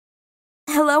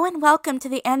Hello and welcome to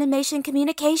the Animation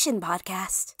Communication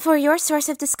Podcast, for your source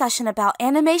of discussion about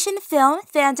animation, film,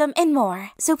 fandom, and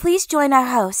more. So please join our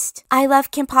host, I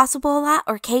Love Kim Possible a Lot,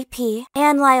 or KP,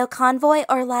 and Lyle Convoy,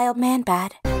 or Lyle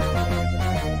Manbad.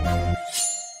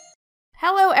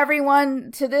 Hello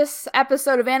everyone to this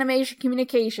episode of Animation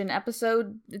Communication.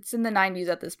 It's in the 90s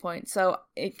at this point, so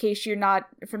in case you're not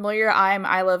familiar, I'm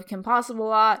I Love Kim Possible a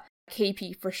Lot,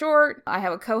 KP for short. I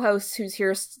have a co-host who's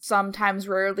here sometimes,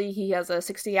 rarely. He has a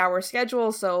 60-hour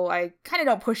schedule, so I kind of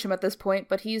don't push him at this point,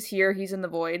 but he's here, he's in the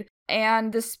void.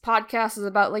 And this podcast is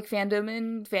about like fandom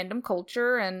and fandom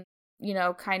culture and, you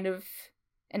know, kind of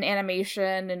an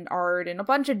animation and art and a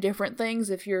bunch of different things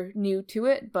if you're new to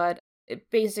it, but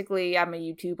basically I'm a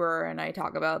YouTuber and I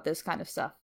talk about this kind of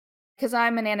stuff because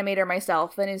I'm an animator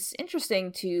myself, and it's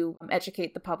interesting to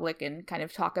educate the public and kind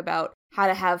of talk about how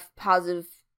to have positive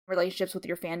relationships with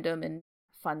your fandom in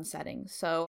fun settings.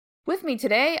 So with me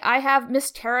today, I have Miss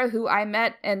Tara, who I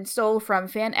met and stole from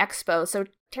Fan Expo. So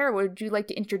Tara, would you like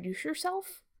to introduce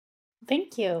yourself?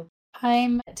 Thank you.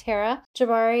 I'm Tara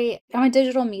Jabbari. I'm a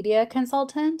digital media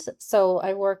consultant, so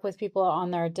I work with people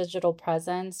on their digital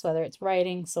presence, whether it's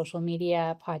writing, social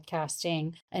media,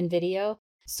 podcasting, and video.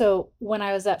 So when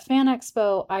I was at Fan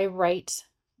Expo, I write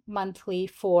monthly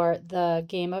for the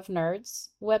Game of Nerds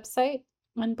website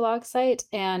and blog site,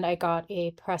 and I got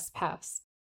a press pass.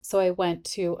 So I went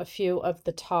to a few of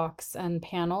the talks and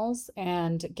panels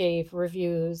and gave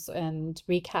reviews and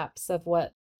recaps of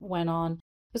what went on. It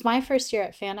was my first year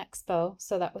at Fan Expo,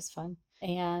 so that was fun.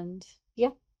 And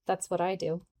yeah, that's what I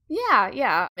do.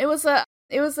 Yeah. It was a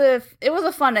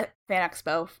fun Fan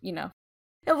Expo, you know.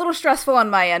 A little stressful on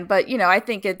my end, but you know, I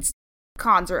think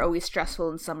cons are always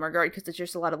stressful in some regard because there's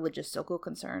just a lot of logistical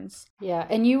concerns. Yeah,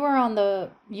 and you were on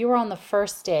the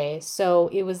first day, so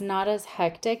it was not as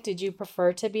hectic. Did you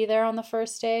prefer to be there on the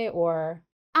first day or?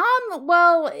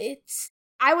 Well,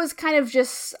 I was kind of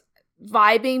just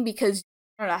vibing because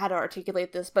I don't know how to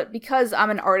articulate this, but because I'm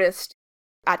an artist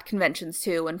at conventions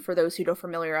too, and for those who don't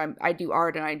familiar, I do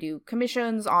art and I do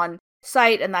commissions on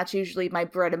site, and that's usually my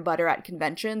bread and butter at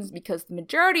conventions because the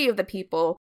majority of the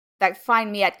people that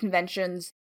find me at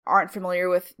conventions aren't familiar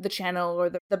with the channel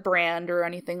or the brand or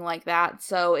anything like that.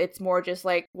 So it's more just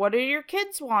like, what do your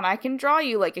kids want? I can draw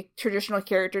you like a traditional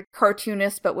character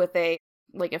cartoonist, but with a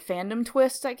fandom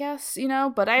twist, I guess, you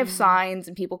know? But I have signs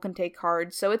and people can take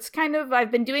cards. So it's kind of, I've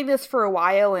been doing this for a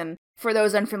while, and for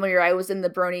those unfamiliar, I was in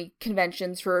the Brony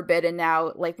conventions for a bit, and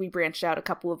now, like, we branched out a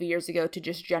couple of years ago to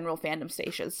just general fandom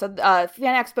stations. So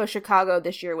Fan Expo Chicago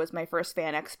this year was my first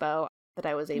Fan Expo that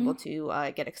I was able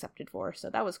to get accepted for, so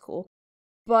that was cool.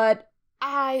 But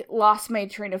I lost my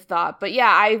train of thought. But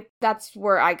yeah, that's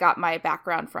where I got my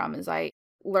background from, is I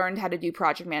learned how to do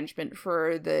project management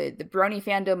for the Brony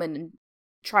fandom, and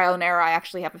trial and error. I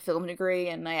actually have a film degree,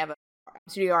 and I have a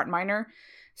studio art minor.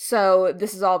 So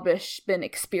this has all been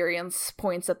experience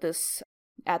points at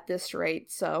this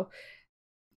rate. So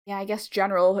yeah, I guess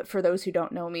general for those who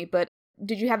don't know me. But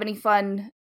did you have any fun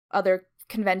other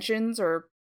conventions or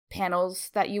panels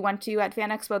that you went to at Fan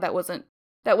Expo that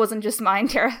wasn't just mine,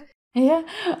 Tara? Yeah,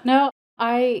 no,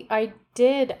 I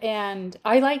did, and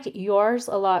I liked yours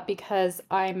a lot because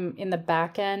I'm in the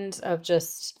back end of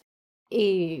just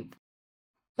a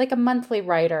monthly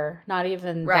writer, not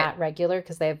even that regular,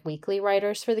 because they have weekly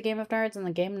writers for the Game of Nerds, and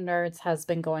the Game of Nerds has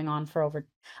been going on for over,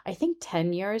 I think,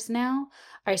 10 years now.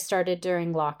 I started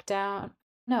during lockdown.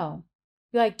 No,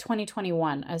 like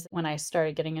 2021 as when I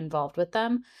started getting involved with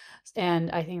them, and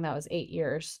I think that was 8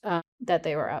 years that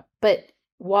they were up. But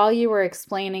while you were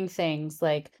explaining things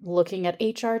like looking at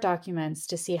HR documents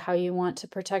to see how you want to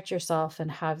protect yourself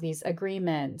and have these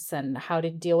agreements and how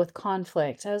to deal with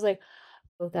conflict, I was like,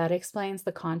 oh, that explains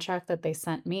the contract that they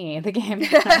sent me, the game.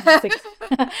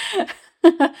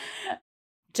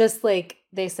 Just like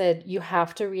they said, you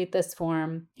have to read this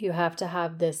form. You have to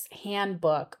have this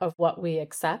handbook of what we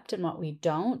accept and what we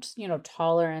don't, you know,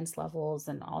 tolerance levels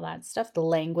and all that stuff, the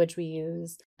language we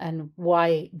use, and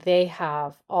why they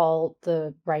have all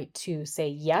the right to say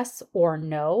yes or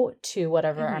no to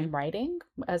whatever I'm writing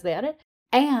as they edit.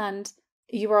 And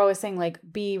you were always saying, like,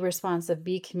 be responsive,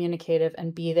 be communicative,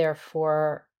 and be there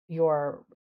for your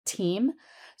team.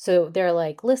 So they're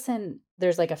like, listen,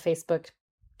 there's like a Facebook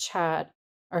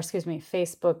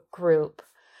group.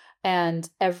 And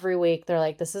every week they're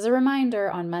like, this is a reminder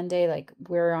on Monday, like,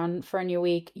 we're on for a new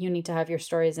week. You need to have your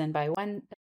stories in by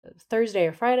Thursday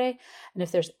or Friday. And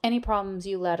if there's any problems,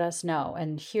 you let us know.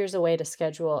 And here's a way to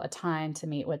schedule a time to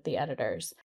meet with the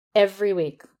editors. Every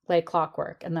week, like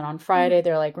clockwork. And then on Friday,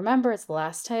 they're like, remember, it's the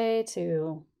last day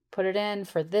to put it in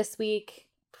for this week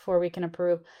before we can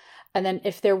approve. And then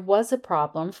if there was a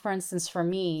problem, for instance, for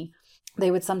me,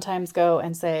 they would sometimes go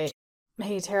and say,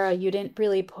 hey, Tara, you didn't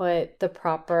really put the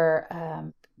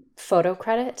proper photo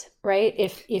credit, right?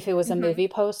 If it was a movie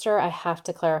poster, I have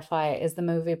to clarify, is the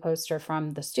movie poster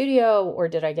from the studio or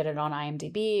did I get it on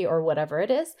IMDb or whatever it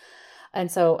is?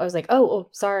 And so I was like, oh,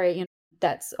 sorry,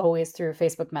 that's always through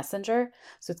Facebook Messenger.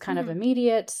 So it's kind of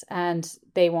immediate and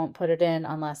they won't put it in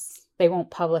unless they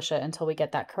won't publish it until we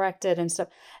get that corrected and stuff.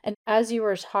 And as you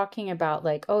were talking about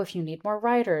like, oh, if you need more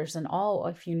writers and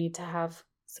if you need to have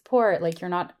support, like you're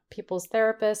not people's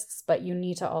therapists, but you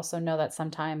need to also know that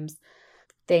sometimes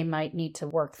they might need to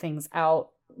work things out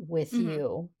with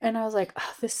you. And I was like,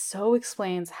 oh, this so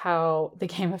explains how the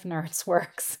Game of Nerds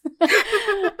works.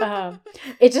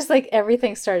 It just like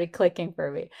everything started clicking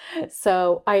for me.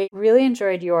 So I really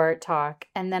enjoyed your talk.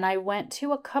 And then I went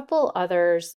to a couple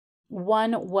others.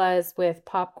 One was with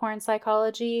Popcorn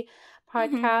Psychology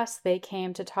podcast. They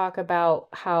came to talk about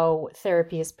how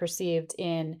therapy is perceived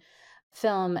in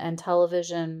film and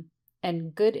television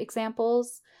and good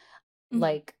examples,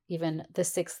 like even The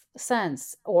Sixth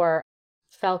Sense or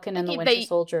Falcon and the Winter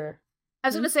Soldier. I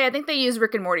was going to say, I think they use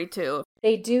Rick and Morty too.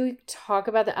 They do talk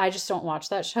about that. I just don't watch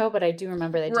that show, but I do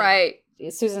remember they did. Right.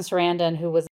 Susan Sarandon, who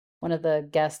was one of the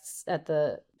guests at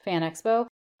the Fan Expo,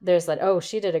 there's like, oh,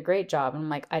 she did a great job. And I'm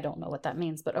like, I don't know what that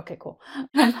means, but okay, cool.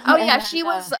 Oh yeah, she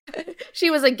was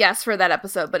a guest for that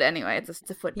episode, but anyway, it's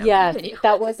a footnote. Yeah,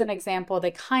 that was an example.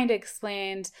 They kind of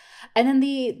explained. And then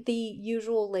the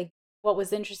usual, like, what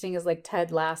was interesting is like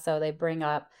Ted Lasso, they bring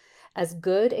up as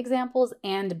good examples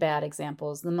and bad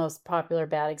examples. The most popular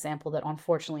bad example that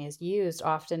unfortunately is used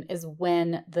often is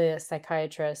when the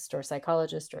psychiatrist or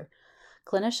psychologist or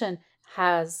clinician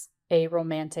has a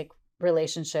romantic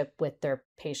relationship with their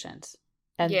patient.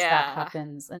 And that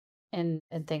happens and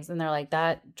things. And they're like,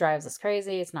 that drives us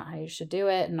crazy. It's not how you should do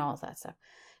it and all of that stuff.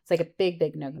 It's like a big,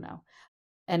 big no-no.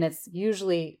 And it's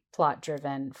usually plot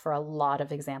driven for a lot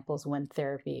of examples when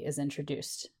therapy is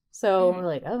introduced. So we're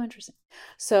like, oh, interesting.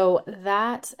 So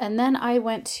that, and then I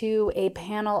went to a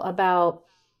panel about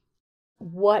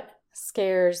what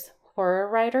scares horror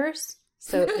writers.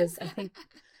 So it was, I think,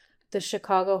 the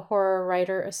Chicago Horror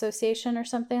Writer Association or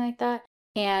something like that.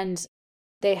 And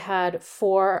they had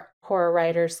 4 horror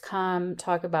writers come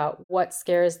talk about what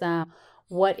scares them,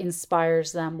 what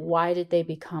inspires them, why did they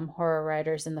become horror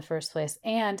writers in the first place.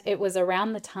 And it was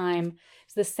around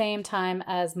the same time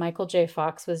as Michael J.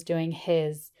 Fox was doing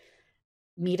his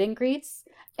meet and greets.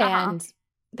 And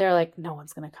they're like, no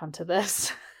one's going to come to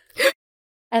this.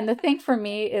 And the thing for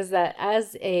me is that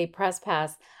as a press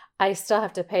pass, I still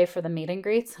have to pay for the meet and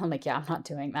greets. I'm like, yeah, I'm not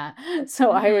doing that.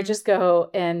 So I would just go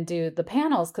and do the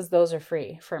panels because those are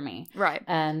free for me. Right.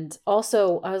 And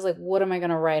also I was like, what am I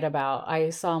going to write about? I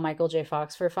saw Michael J.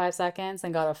 Fox for 5 seconds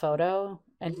and got a photo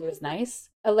and he was nice.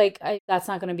 That's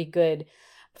not going to be good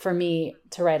for me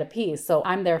to write a piece. So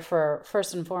I'm there for,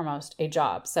 first and foremost, a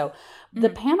job. So the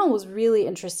panel was really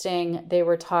interesting. They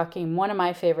were talking, one of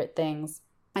my favorite things,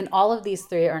 and all of these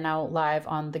 3 are now live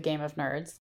on the Game of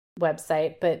Nerds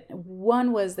website. But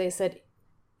one was, they said,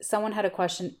 someone had a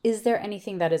question, is there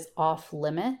anything that is off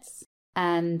limits?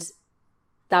 And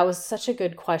that was such a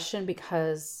good question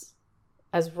because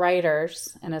as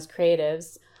writers and as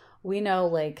creatives, we know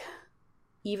like,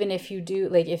 even if you do,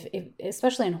 like if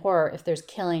especially in horror, if there's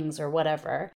killings or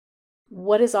whatever,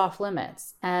 what is off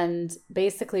limits? And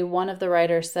basically one of the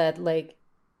writers said, like,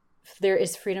 there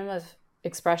is freedom of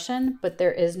expression, but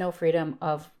there is no freedom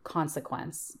of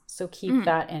consequence. So keep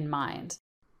that in mind.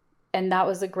 And that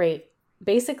was a great,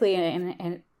 basically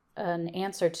an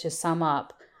answer to sum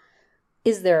up,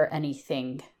 is there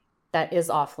anything that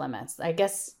is off limits? I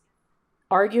guess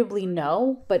arguably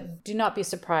no, but do not be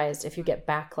surprised if you get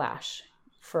backlash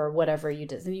for whatever you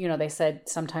did. You know, they said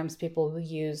sometimes people who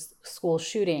use school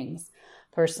shootings,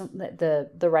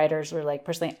 the writers were like,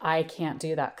 personally, I can't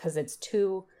do that because it's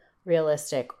too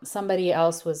realistic. Somebody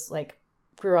else was like,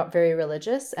 grew up very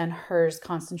religious and hers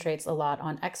concentrates a lot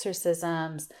on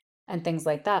exorcisms and things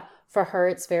like that. For her,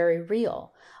 it's very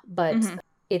real, but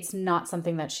it's not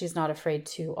something that she's not afraid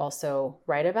to also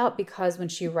write about, because when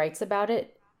she writes about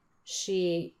it,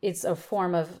 it's a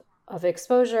form of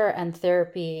exposure and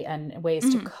therapy and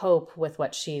ways to cope with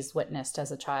what she's witnessed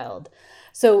as a child.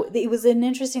 So it was an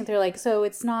interesting, they're like, so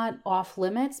it's not off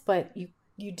limits, but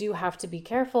you do have to be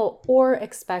careful or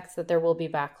expect that there will be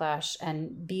backlash,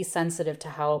 and be sensitive to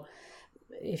how,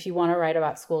 if you want to write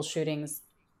about school shootings,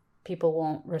 people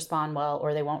won't respond well,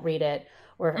 or they won't read it,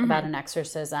 or about an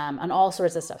exorcism and all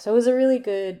sorts of stuff. So it was a really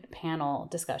good panel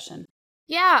discussion.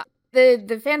 Yeah.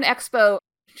 The Fan Expo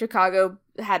Chicago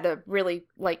had a really,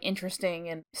 like, interesting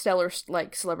and stellar,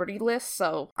 like, celebrity list,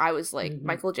 so I was, like,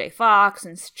 Michael J. Fox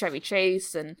and Chevy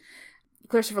Chase, and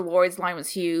Christopher Lloyd's line was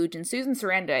huge, and Susan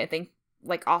Sarandon, I think,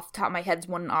 like, off the top of my head,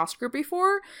 won an Oscar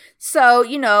before. So,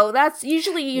 you know, that's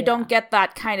usually you don't get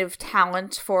that kind of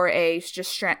talent for a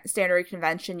just standard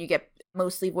convention. You get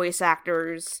mostly voice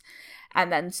actors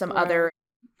and then some other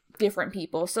different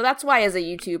people. So that's why, as a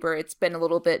YouTuber, it's been a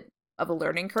little bit of a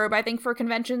learning curve, I think, for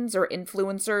conventions or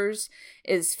influencers,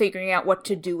 is figuring out what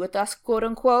to do with us, quote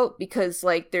unquote, because,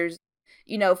 like, there's,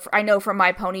 you know, I know from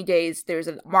my pony days, there's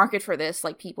a market for this.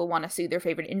 Like, people want to see their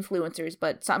favorite influencers,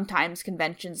 but sometimes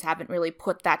conventions haven't really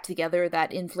put that together,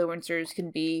 that influencers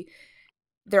can be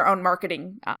their own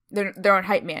marketing, their own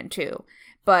hype man too.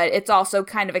 But it's also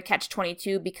kind of a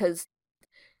catch-22 because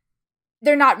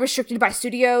they're not restricted by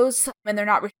studios, and they're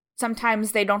not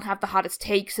sometimes they don't have the hottest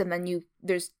takes, and then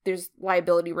there's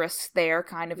liability risks there,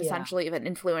 kind of, essentially, if an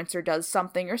influencer does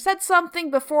something or said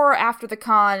something before or after the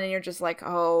con, and you're just like,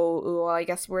 oh, well, I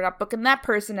guess we're not booking that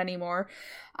person anymore.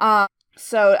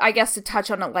 So I guess to touch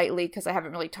on it lightly, because I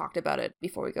haven't really talked about it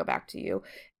before we go back to you,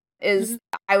 is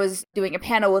I was doing a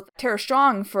panel with Tara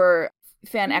Strong for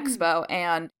Fan Expo,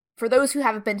 and for those who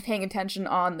haven't been paying attention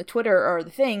on the Twitter or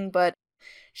the thing, but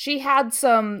she had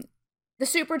the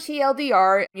super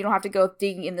TLDR, you don't have to go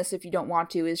digging in this if you don't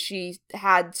want to, is she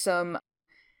liked some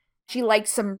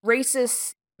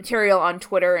racist material on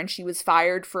Twitter, and she was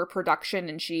fired for production,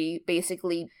 and she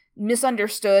basically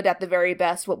misunderstood at the very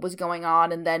best what was going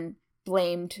on, and then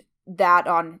blamed that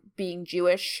on being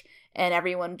Jewish, and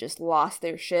everyone just lost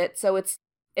their shit. So it's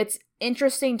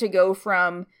interesting to go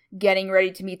from getting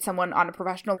ready to meet someone on a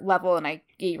professional level, and I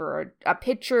gave her a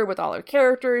picture with all her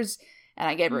characters, and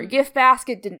I gave her a gift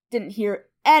basket, didn't hear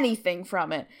anything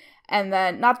from it. And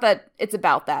then, not that it's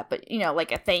about that, but, you know,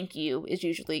 like, a thank you is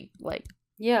usually, like...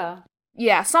 Yeah,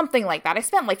 something like that. I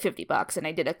spent, like, $50, and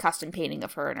I did a custom painting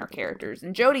of her and her characters.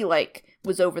 And Jodie, like,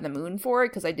 was over the moon for it,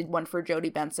 because I did one for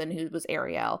Jodie Benson, who was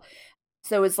Ariel.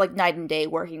 So it was, like, night and day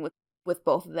working with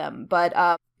both of them.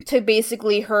 But to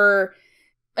basically her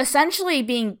essentially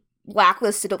being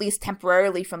blacklisted, at least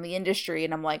temporarily, from the industry,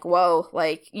 and I'm like, whoa,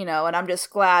 like, you know, and I'm just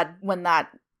glad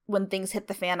when things hit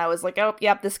the fan, I was like, oh,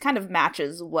 yep, this kind of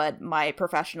matches what my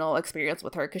professional experience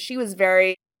with her, because she was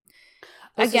very,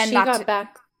 again, so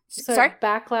she got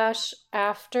backlash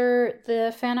after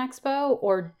the Fan Expo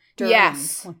or during?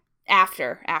 Yes,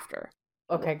 after.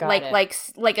 Okay, got it.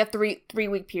 Like a three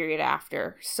week period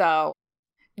after. So,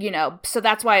 you know, so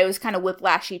that's why it was kind of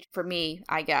whiplashy for me,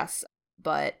 I guess.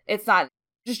 But it's not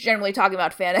just generally talking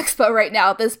about Fan Expo right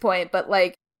now at this point, but,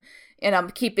 like, and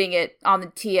I'm keeping it on the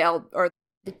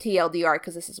TLDR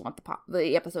because this is what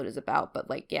the episode is about. But,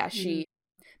 like, yeah,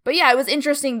 but yeah, it was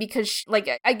interesting because she, like,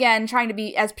 again, trying to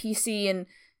be as PC and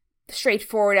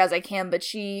straightforward as I can, but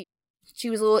she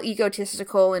was a little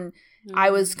egotistical, and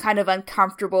I was kind of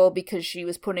uncomfortable because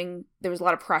there was a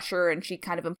lot of pressure, and she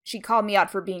called me out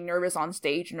for being nervous on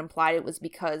stage and implied it was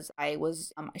because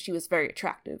she was very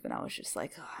attractive, and I was just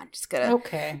like, oh, I'm just gonna...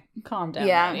 Okay, calm down.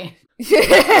 Yeah.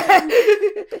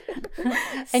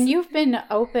 And you've been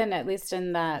open, at least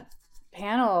in that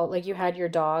panel, like, you had your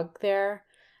dog there.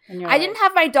 I didn't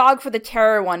have my dog for the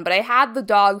Terror one, but I had the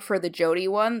dog for the Jodie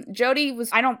one. Jodie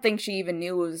I don't think she even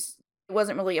knew it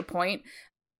wasn't really a point,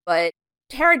 but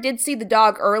Tara did see the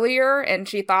dog earlier, and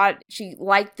she thought she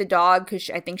liked the dog because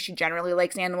I think she generally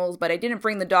likes animals, but I didn't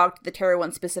bring the dog to the Tara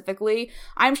one specifically.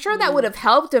 I'm sure that would have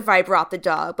helped if I brought the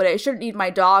dog, but I shouldn't need my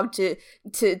dog to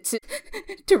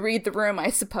read the room, I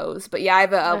suppose. But yeah, I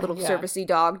have a little servicey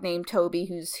dog named Toby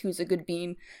who's a good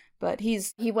bean, but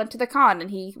he went to the con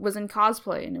and he was in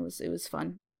cosplay, and it was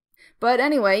fun. But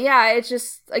anyway, yeah, it's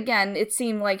just, again, it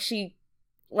seemed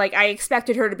like I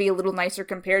expected her to be a little nicer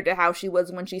compared to how she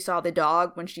was when she saw the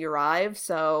dog when she arrived,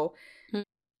 so...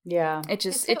 Yeah. It's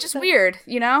just weird,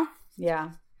 you know?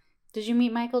 Yeah. Did you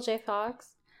meet Michael J.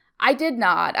 Fox? I did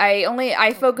not.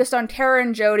 I focused on Tara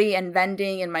and Jodie and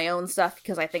vending and my own stuff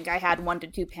because I think I had 1 to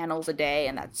 2 panels a day,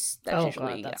 and that's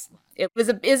usually... God, it was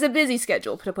a busy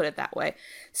schedule, to put it that way.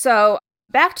 So,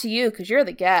 back to you, because you're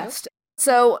the guest.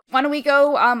 So, why don't we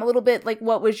go a little bit, like,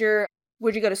 where'd you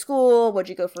go to school? What'd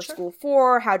you go for school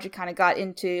for? How'd you kind of got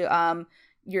into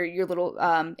your little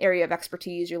area of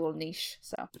expertise, your little niche?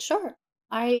 So sure.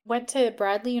 I went to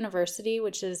Bradley University,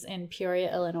 which is in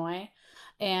Peoria, Illinois,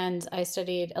 and I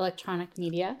studied electronic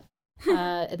media.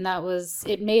 And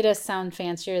it made us sound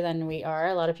fancier than we are.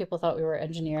 A lot of people thought we were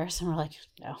engineers, and we're like,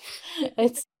 no.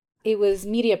 It was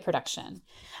media production.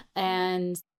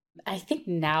 And I think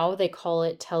now they call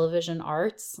it television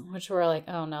arts, which we're like,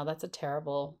 oh no, that's a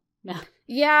terrible...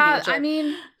 Yeah, I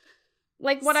mean,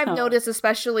 Like what I've noticed,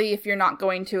 especially if you're not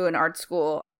going to an art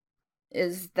school,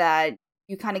 is that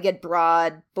you kind of get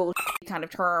broad bullshit kind of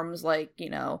terms like,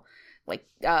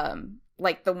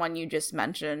 like the one you just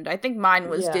mentioned. I think mine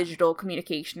was digital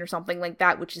communication or something like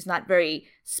that, which is not very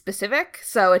specific.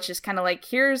 So it's just kind of like,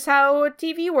 here's how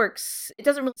TV works. It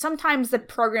doesn't really, sometimes the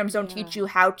programs don't teach you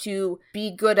how to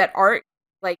be good at art,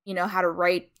 like, how to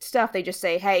write stuff. They just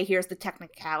say, hey, here's the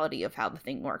technicality of how the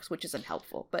thing works, which isn't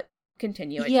helpful. But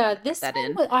continue. This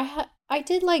one, I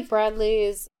did like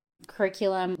Bradley's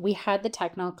curriculum. We had the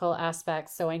technical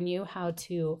aspects, so I knew how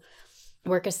to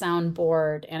work a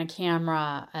soundboard and a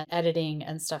camera and editing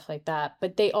and stuff like that.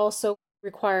 But they also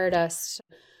required us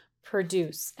to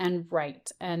produce and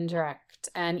write and direct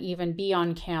and even be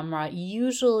on camera.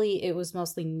 Usually it was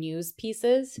mostly news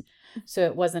pieces, so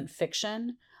it wasn't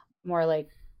fiction, more like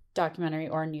documentary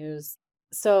or news.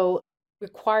 So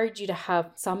required you to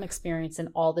have some experience in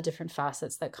all the different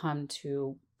facets that come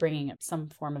to bringing some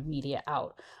form of media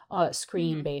out,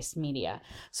 screen-based media.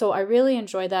 So I really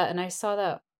enjoyed that, and I saw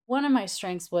that one of my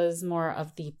strengths was more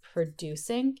of the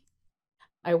producing.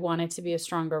 I wanted to be a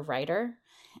stronger writer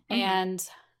and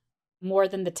more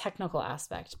than the technical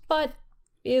aspect, but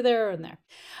be there and there.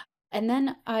 And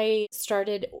then I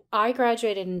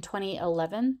graduated in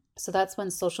 2011. So that's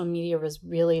when social media was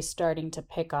really starting to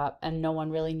pick up and no one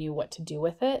really knew what to do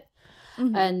with it.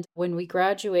 And when we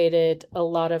graduated, a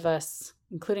lot of us,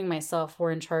 including myself,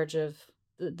 were in charge of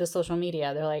the social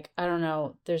media. They're like, I don't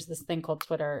know, there's this thing called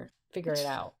Twitter, figure it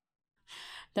out.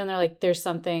 Then they're like, there's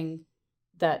something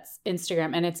that's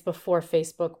Instagram, and it's before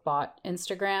Facebook bought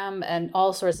Instagram and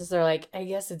all sorts of, they're like, I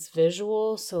guess it's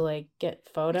visual, so like get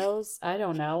photos. I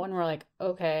don't know. And we're like,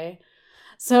 okay.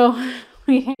 So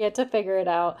we get to figure it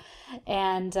out.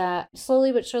 And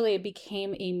slowly but surely it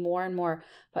became a more and more,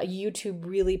 but YouTube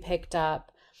really picked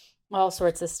up all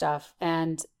sorts of stuff.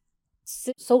 And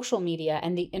social media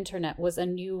and the internet was a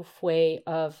new way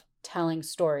of telling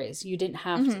stories. You didn't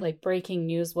have to, like, breaking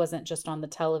news wasn't just on the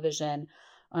television,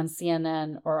 on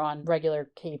CNN or on regular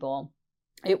cable.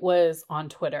 It was on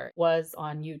Twitter, it was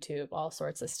on YouTube, all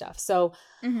sorts of stuff. So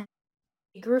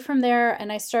it grew from there,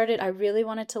 and I really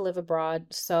wanted to live abroad.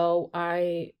 So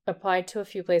I applied to a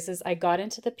few places. I got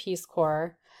into the Peace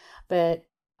Corps, but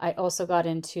I also got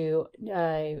into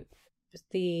it's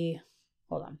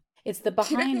the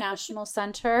Baha'i National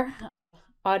Center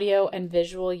Audio and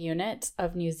Visual Unit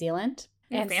of New Zealand.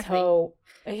 And so,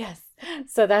 yes.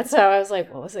 So that's how I was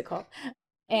like, what was it called?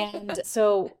 And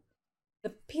so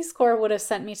the Peace Corps would have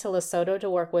sent me to Lesotho to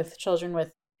work with children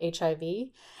with HIV.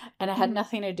 And it had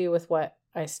nothing to do with what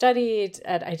I studied,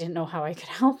 and I didn't know how I could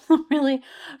help them really.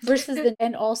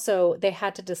 And also they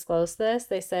had to disclose this.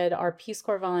 They said our Peace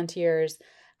Corps volunteers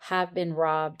have been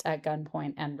robbed at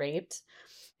gunpoint and raped.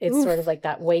 It's sort of like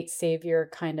that white savior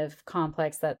kind of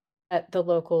complex that the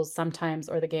locals sometimes,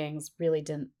 or the gangs, really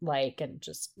didn't like, and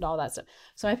just all that stuff.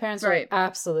 So my parents were like,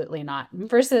 absolutely not.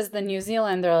 Versus the New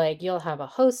Zealand, they're like, you'll have a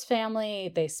host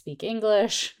family. They speak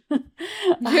English,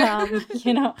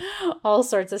 all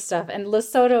sorts of stuff. And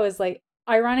Lesotho is like,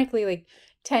 ironically, like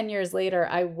 10 years later,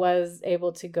 I was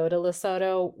able to go to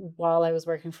Lesotho while I was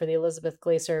working for the Elizabeth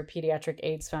Glaser Pediatric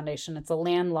AIDS Foundation. It's a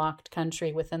landlocked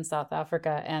country within South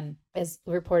Africa and is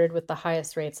reported with the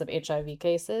highest rates of HIV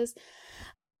cases.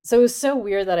 So it was so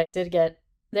weird that I did get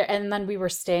there. And then we were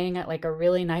staying at like a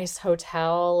really nice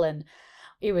hotel, and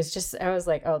it was just, I was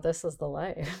like, oh, this is the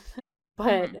life.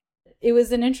 But it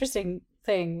was an interesting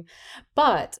thing.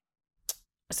 But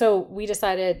so we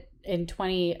decided in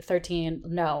 2013,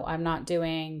 no, I'm not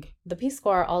doing the Peace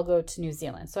Corps. I'll go to New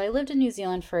Zealand. So I lived in New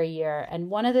Zealand for a year.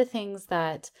 And one of the things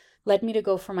that led me to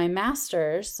go for my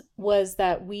master's was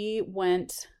that we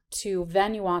went to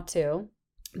Vanuatu.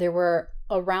 There were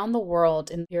around the world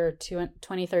in the year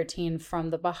 2013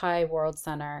 from the Baha'i World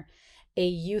Center, a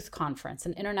youth conference,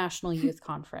 an international youth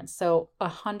conference. So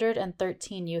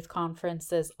 113 youth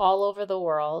conferences all over the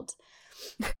world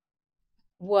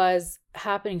was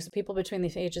happening. So people between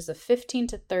the ages of 15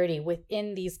 to 30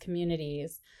 within these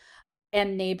communities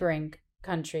and neighboring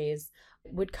countries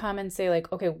would come and say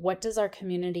like, okay, what does our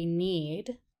community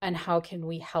need and how can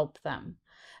we help them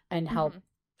and help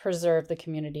preserve the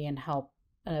community and help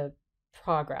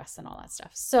progress and all that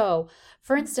stuff. So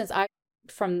for instance, I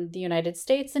from the United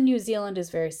States and New Zealand is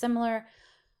very similar.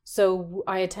 So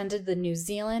I attended the New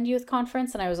Zealand Youth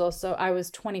Conference, and I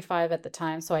was 25 at the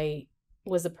time. So I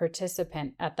was a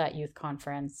participant at that youth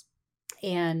conference.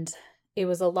 And it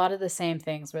was a lot of the same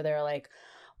things where they're like,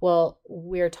 well,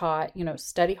 we're taught,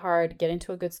 study hard, get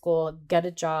into a good school, get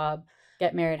a job,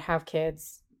 get married, have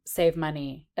kids, save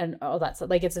money, and all that. So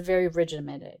like, it's very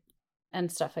regimented.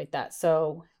 and stuff like that.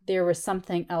 So there was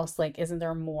something else like, isn't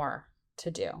there more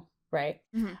to do? Right.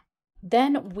 Mm-hmm.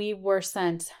 Then we were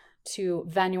sent to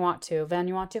Vanuatu.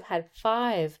 Vanuatu had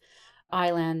 5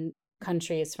 island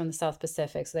countries from the South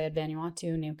Pacific. So they had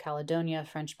Vanuatu, New Caledonia,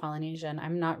 French Polynesian. I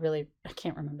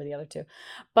can't remember the other 2,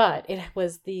 but it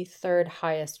was the 3rd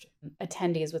highest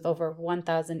attendees with over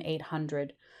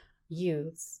 1,800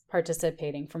 youths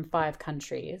participating from 5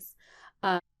 countries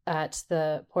at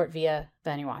the Port Vila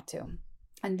Vanuatu.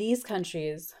 And these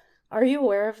countries, are you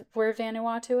aware of where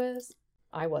Vanuatu is?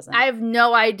 I wasn't. I have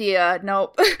no idea.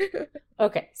 Nope.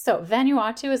 Okay, so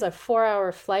Vanuatu is a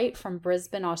 4-hour flight from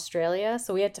Brisbane, Australia.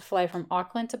 So we had to fly from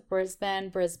Auckland to Brisbane,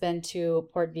 Brisbane to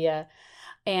Port Vila.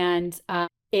 And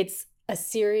it's a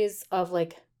series of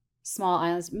like small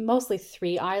islands, mostly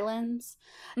 3 islands.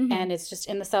 Mm-hmm. And it's just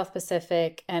in the South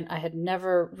Pacific. And I had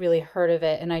never really heard of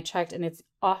it. And I checked, and it's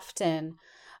often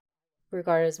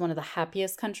regarded as one of the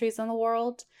happiest countries in the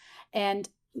world. And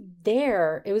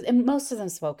there it was, and most of them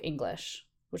spoke English,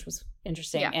 which was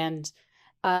interesting. Yeah. And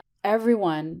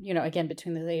everyone, you know, again,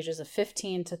 between the ages of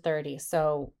 15 to 30.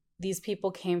 So these people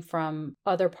came from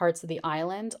other parts of the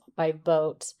island by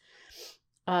boat.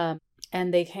 And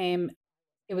they came,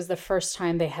 it was the first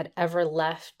time they had ever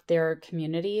left their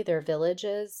community, their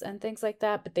villages and things like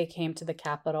that. But they came to the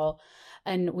capital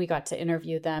and we got to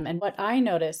interview them. And what I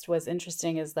noticed was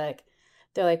interesting is like,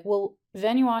 they're like, well,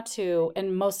 Vanuatu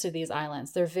and most of these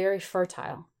islands, they're very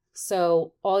fertile.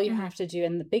 So all you have to do,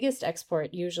 and the biggest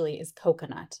export usually is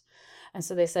coconut. And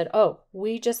so they said, oh,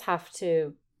 we just have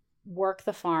to work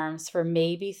the farms for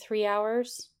maybe 3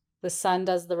 hours. The sun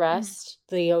does the rest.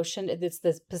 The ocean, it's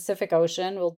the Pacific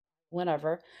Ocean, well,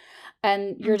 whatever.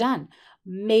 And you're done.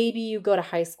 Maybe you go to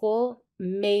high school.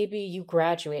 Maybe you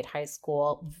graduate high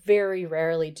school. Very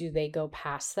rarely do they go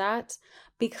past that.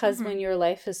 Because when your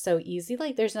life is so easy,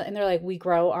 like there's no, and they're like, we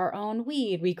grow our own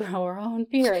weed, we grow our own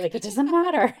beer, like it doesn't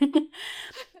matter.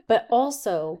 But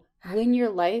also when your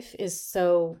life is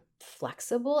so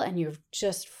flexible and you're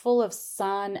just full of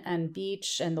sun and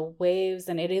beach and the waves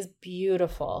and it is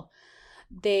beautiful,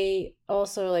 they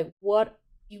also are like, what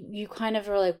you kind of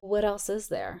are like, what else is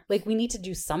there? Like we need to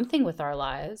do something with our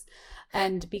lives.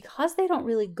 And because they don't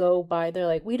really go by, they're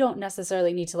like, we don't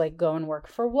necessarily need to like go and work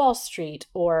for Wall Street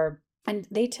and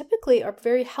they typically are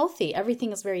very healthy.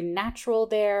 Everything is very natural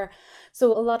there.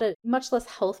 So a lot of much less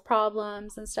health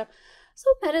problems and stuff. So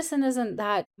medicine isn't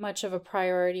that much of a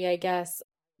priority, I guess.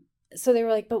 So they were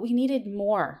like, but we needed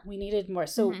more. We needed more.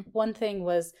 So one thing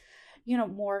was, you know,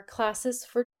 more classes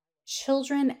for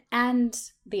children and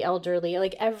the elderly.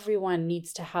 Like everyone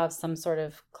needs to have some sort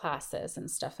of classes and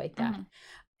stuff like that.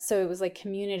 So it was like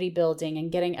community building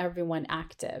and getting everyone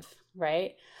active,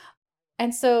 right?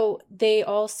 And so they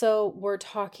also were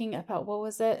talking about, what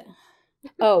was it?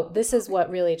 Oh, this is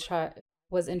what really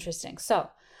was interesting. So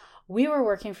we were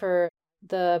working for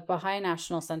the Baha'i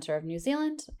National Center of New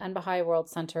Zealand and Baha'i World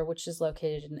Center, which is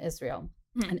located in Israel.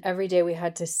 And every day we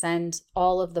had to send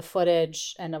all of the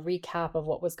footage and a recap of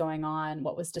what was going on,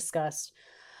 what was discussed,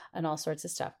 and all sorts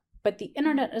of stuff. But the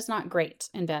internet is not great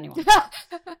in Vanuatu.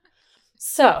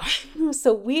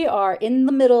 So we are in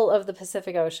the middle of the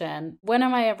Pacific Ocean. When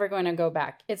am I ever going to go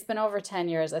back? It's been over 10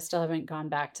 years. I still haven't gone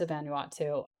back to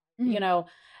Vanuatu, you know,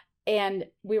 and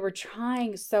we were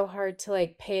trying so hard to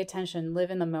like pay attention,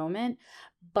 live in the moment,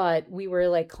 but we were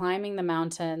like climbing the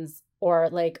mountains, or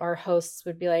like our hosts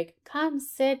would be like, come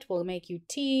sit, we'll make you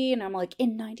tea. And I'm like,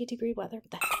 in 90-degree weather, what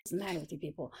the heck doesn't matter with you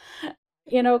people,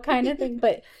 you know, kind of thing.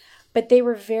 But they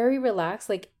were very relaxed.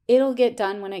 Like, it'll get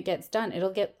done when it gets done.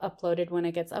 It'll get uploaded when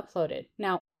it gets uploaded.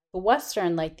 Now, the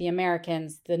Western, like the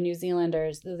Americans, the New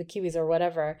Zealanders, the Kiwis or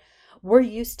whatever, we're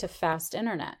used to fast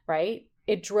internet, right?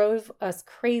 It drove us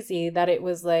crazy that it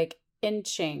was like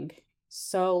inching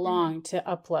so long to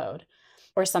upload,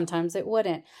 or sometimes it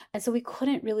wouldn't. And so we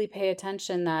couldn't really pay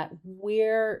attention that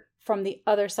we're from the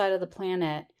other side of the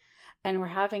planet and we're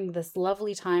having this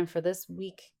lovely time for this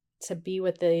week to be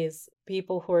with these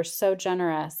people who are so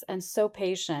generous and so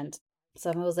patient.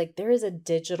 So I was like, there is a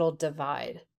digital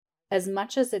divide. As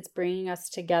much as it's bringing us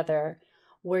together,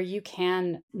 where you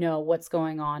can know what's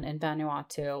going on in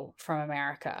Vanuatu from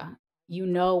America, you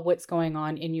know what's going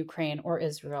on in Ukraine or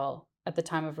Israel. At the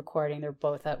time of recording, they're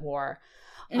both at war.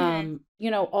 You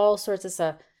know, all sorts of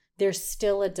stuff. There's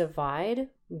still a divide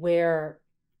where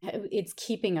it's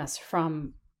keeping us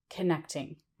from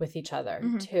connecting with each other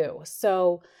too.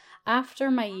 So after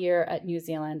my year at New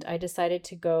Zealand, I decided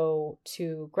to go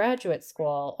to graduate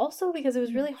school, also because it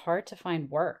was really hard to find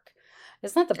work.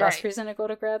 It's not the best reason to go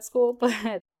to grad school,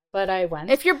 but I went.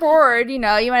 If you're bored, you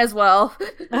know, you might as well.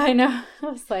 I know. I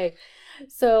was like,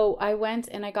 So I went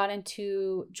and I got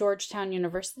into Georgetown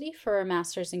University for a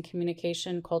master's in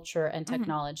communication, culture, and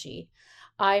technology.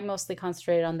 I mostly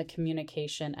concentrated on the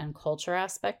communication and culture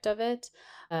aspect of it.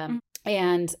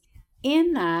 And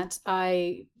in that,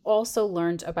 I also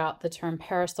learned about the term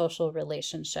parasocial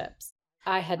relationships.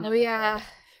 I had Oh yeah.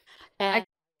 and I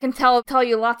can tell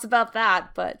you lots about that,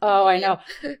 but oh, I know.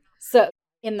 So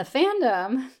in the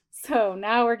fandom, so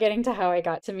now we're getting to how I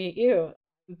got to meet you.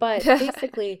 But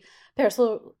basically,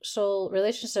 parasocial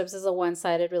relationships is a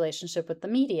one-sided relationship with the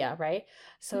media, right?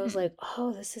 So I was like,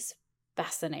 oh, this is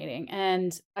fascinating.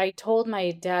 And I told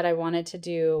my dad I wanted to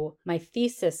do my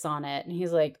thesis on it. And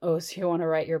he's like, oh, so you want to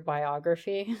write your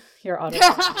biography, your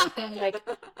autobiography? I'm like,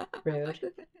 rude.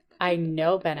 I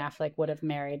know Ben Affleck would have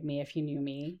married me if he knew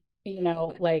me,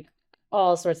 like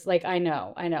all sorts. Like, I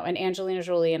know. And Angelina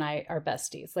Jolie and I are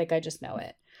besties. Like, I just know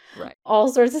it. Right. All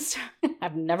sorts of stuff.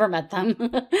 I've never met them.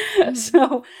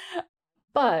 So,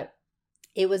 but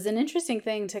it was an interesting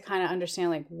thing to kind of understand,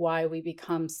 like, why we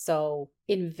become so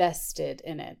invested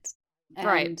in it. And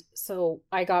right. So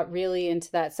I got really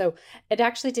into that. So it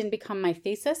actually didn't become my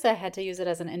thesis. I had to use it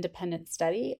as an independent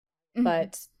study,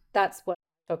 but that's what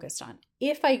I focused on.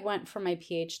 If I went for my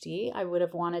PhD, I would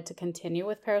have wanted to continue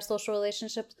with parasocial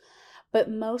relationships, but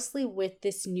mostly with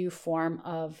this new form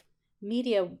of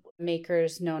media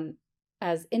makers known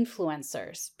as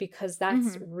influencers, because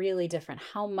that's really different.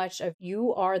 How much of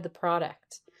you are the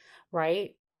product,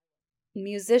 right?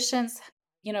 Musicians,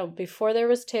 before there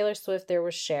was Taylor Swift, there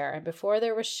was Cher. And before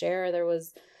there was Cher, there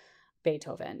was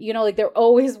Beethoven. Like there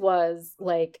always was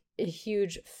like a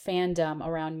huge fandom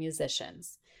around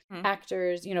musicians,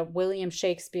 actors, William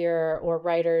Shakespeare, or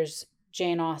writers,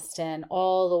 Jane Austen,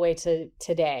 all the way to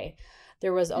today.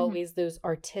 There was always those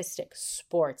artistic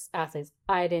sports athletes.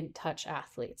 I didn't touch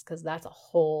athletes because that's a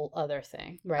whole other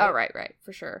thing, right? Oh, right,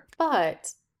 for sure.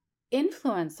 But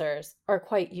influencers are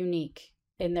quite unique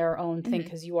in their own thing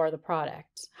because you are the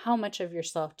product. How much of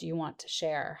yourself do you want to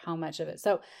share? How much of it?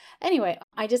 So anyway,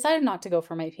 I decided not to go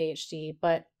for my PhD,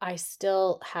 but I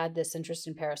still had this interest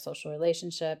in parasocial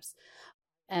relationships.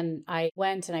 And I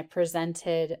went and I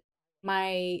presented.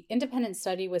 My independent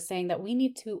study was saying that we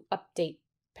need to update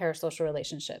parasocial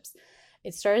relationships.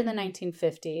 It started in the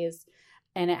 1950s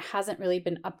and it hasn't really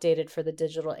been updated for the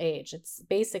digital age. It's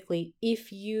basically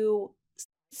if you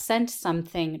sent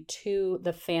something to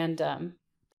the fandom,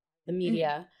 the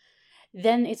media,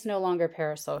 then it's no longer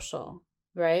parasocial,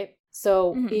 right?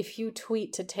 So if you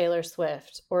tweet to Taylor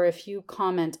Swift, or if you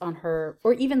comment on her,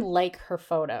 or even like her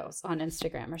photos on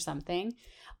Instagram or something,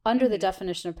 under the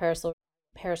definition of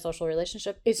parasocial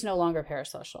relationship, it's no longer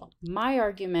parasocial. My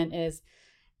argument is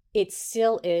it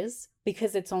still is,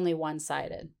 because it's only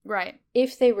one-sided. Right.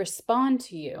 If they respond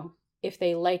to you, if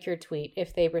they like your tweet,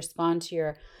 if they respond to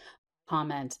your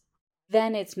comment,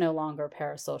 then it's no longer a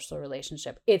parasocial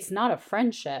relationship. It's not a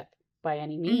friendship by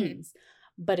any means,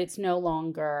 but it's no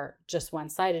longer just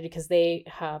one-sided because they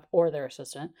have, or their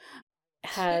assistant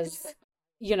has,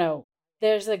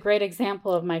 there's a great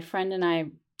example of my friend and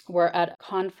I were at a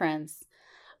conference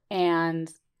and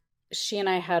she and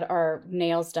I had our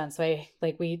nails done. So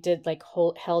we did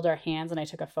held our hands and I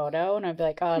took a photo and I'd be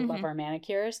like, oh, I love our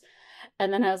manicures.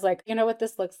 And then I was like, you know what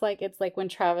this looks like? It's like when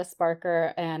Travis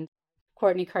Barker and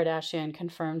Kourtney Kardashian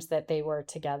confirms that they were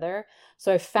together.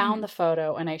 So I found the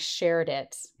photo and I shared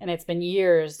it. And it's been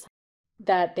years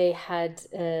that they had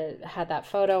that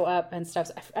photo up and stuff.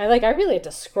 So I really had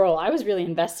to scroll. I was really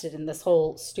invested in this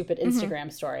whole stupid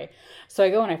Instagram story. So I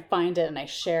go and I find it and I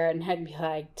share it and I'd be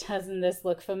like, doesn't this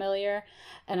look familiar?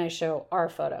 And I show our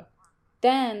photo.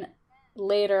 Then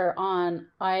later on,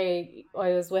 I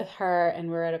was with her and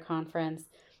we're at a conference.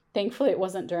 Thankfully, it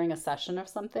wasn't during a session of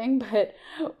something, but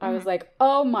I was like,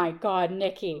 oh my God,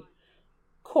 Nikki,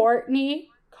 Kourtney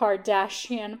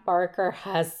Kardashian Barker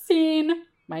has seen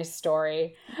my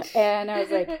story. And I was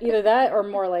like, either that or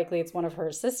more likely it's one of her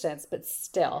assistants, but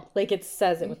still, it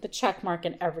says it with the check mark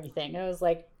and everything. I was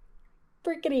like,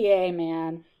 frickety yay,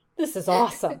 man. This is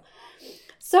awesome.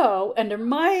 So under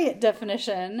my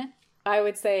definition, I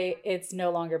would say it's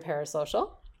no longer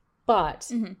parasocial, but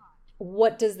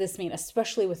what does this mean,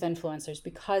 especially with influencers,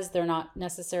 because they're not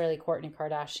necessarily Kourtney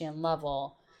Kardashian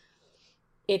level?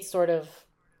 It's sort of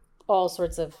all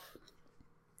sorts of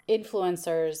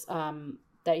influencers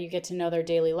that you get to know their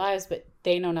daily lives, but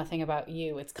they know nothing about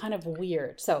you. It's kind of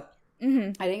weird. So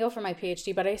I didn't go for my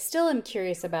PhD, but I still am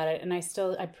curious about it. And I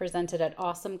presented at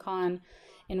AwesomeCon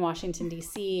in Washington,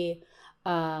 D.C.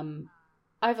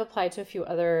 I've applied to a few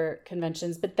other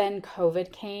conventions, but then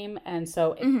COVID came. And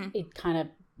so it kind of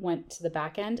went to the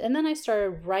back end. And then I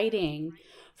started writing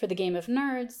for the Game of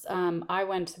Nerds, I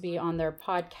went to be on their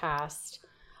podcast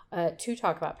to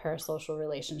talk about parasocial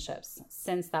relationships,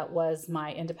 since that was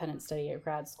my independent study at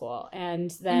grad school.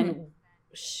 And then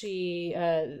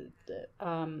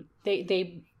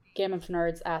they Game of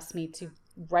Nerds asked me to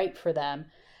write for them,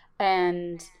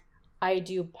 and I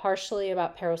do partially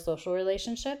about parasocial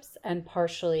relationships and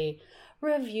partially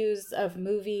reviews of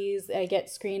movies. I get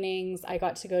screenings. I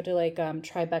got to go to like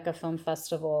Tribeca Film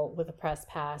Festival with a press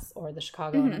pass, or the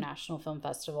Chicago International Film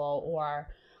Festival, or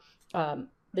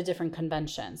the different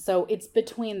conventions. So it's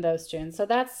between those two. And so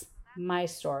that's my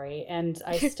story, and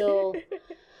I still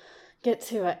get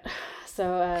to it.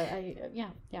 So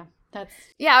that's...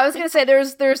 Yeah, I was going to say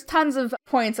there's tons of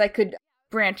points I could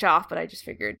branch off, but I just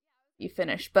figured you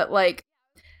finish. But like,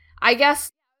 I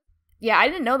guess, yeah, I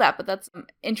didn't know that, but that's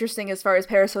interesting as far as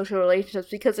parasocial relationships,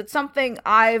 because it's something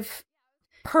I've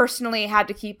personally had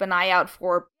to keep an eye out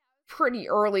for pretty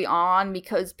early on,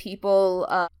 because people,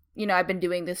 I've been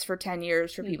doing this for 10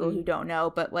 years for people who don't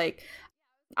know, but like,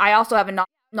 I also have a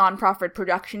non-profit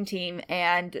production team,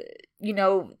 and,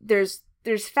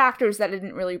 there's factors that I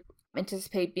didn't really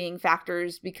anticipate being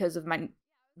factors because of my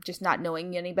just not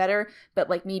knowing any better, but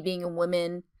like me being a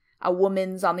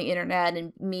woman's on the internet,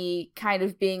 and me kind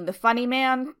of being the funny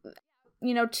man,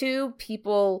 to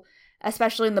people,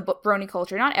 especially in the brony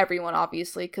culture. Not everyone,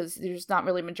 obviously, because there's not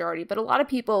really a majority, but a lot of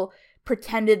people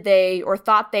pretended they or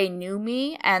thought they knew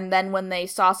me, and then when they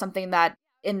saw something that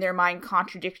in their mind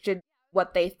contradicted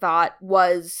what they thought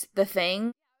was the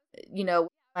thing,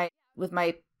 with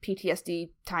my PTSD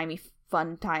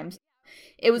fun times,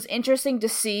 it was interesting to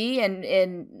see,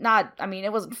 and not, I mean,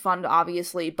 it wasn't fun,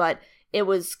 obviously, but it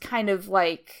was kind of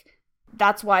like,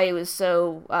 that's why it was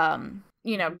so,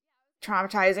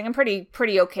 traumatizing. I'm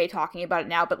pretty okay talking about it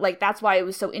now, but like, that's why it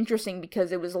was so interesting,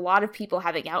 because it was a lot of people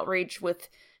having outrage with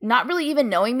not really even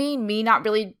knowing me not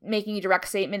really making a direct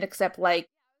statement, except like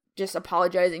just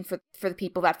apologizing for the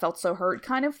people that felt so hurt,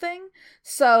 kind of thing.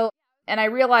 So, and I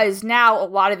realize now a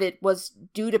lot of it was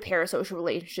due to parasocial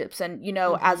relationships. And,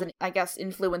 as an, I guess,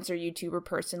 influencer, YouTuber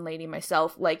person, lady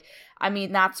myself, like, I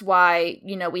mean, that's why,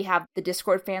 we have the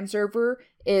Discord fan server,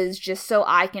 is just so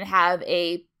I can have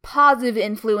a positive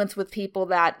influence with people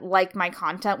that like my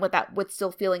content with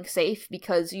still feeling safe,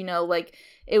 because, like,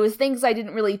 it was things I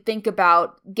didn't really think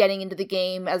about getting into the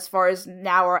game, as far as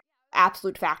now are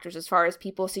absolute factors, as far as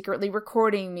people secretly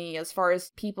recording me, as far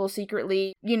as people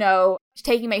secretly,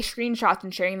 taking my screenshots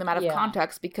and sharing them out of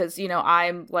context, because,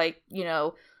 I'm like,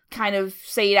 kind of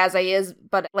say it as I is,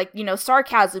 but like,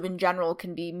 sarcasm in general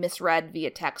can be misread via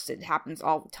text. It happens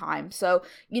all the time. So,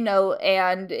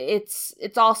 and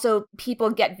it's also, people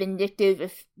get vindictive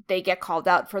if they get called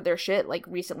out for their shit. Like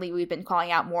recently we've been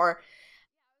calling out more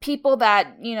people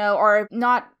that, are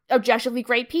not objectively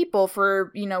great people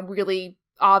for, really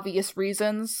obvious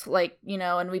reasons, like,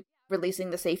 and we releasing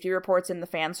the safety reports in the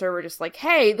fan server, just like,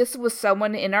 hey, this was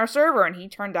someone in our server and he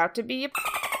turned out to be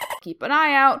keep an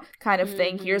eye out kind of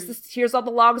thing. Here's all the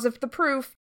logs of the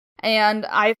proof. And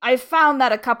I've found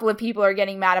that a couple of people are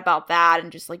getting mad about that,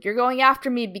 and just like, you're going after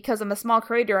me because I'm a small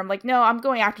creator. I'm like, no, I'm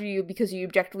going after you because you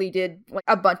objectively did like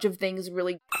a bunch of things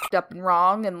really up and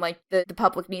wrong, and like the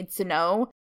public needs to know.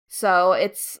 So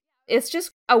it's just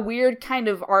a weird kind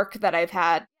of arc that I've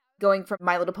had, going from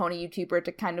My Little Pony YouTuber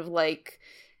to kind of like,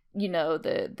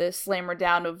 the slammer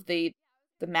down of the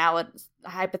mallet,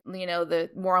 the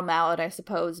moral mallet, I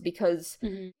suppose, because,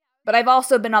 but I've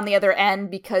also been on the other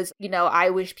end, because, I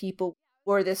wish people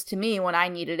were this to me when I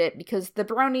needed it, because the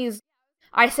bronies,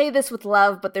 I say this with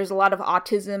love, but there's a lot of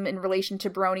autism in relation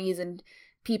to bronies and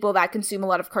people that consume a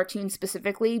lot of cartoons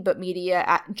specifically, but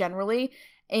media generally,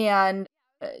 and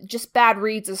just bad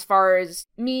reads as far as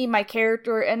me, my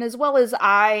character, and as well as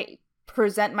I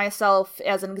present myself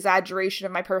as an exaggeration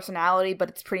of my personality, but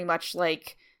it's pretty much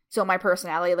like, so my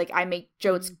personality, like, I make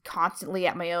jokes constantly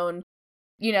at my own,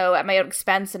 at my own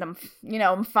expense, and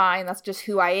I'm fine, that's just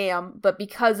who I am. But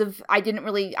because of, I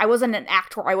wasn't an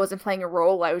actor, I wasn't playing a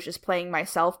role, I was just playing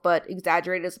myself, but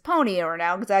exaggerated as a pony, or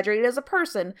now exaggerated as a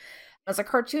person, as a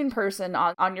cartoon person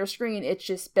on your screen. It's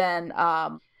just been,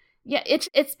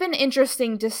 it's been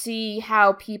interesting to see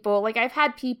how people, like, I've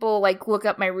had people, like, look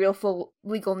up my real full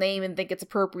legal name and think it's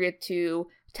appropriate to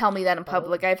tell me that in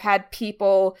public. I've had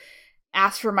people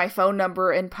ask for my phone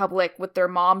number in public with their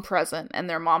mom present, and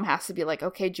their mom has to be like,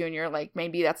 okay, Junior, like,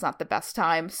 maybe that's not the best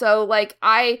time. So, like,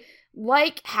 I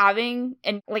like having,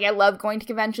 and, like, I love going to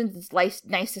conventions. It's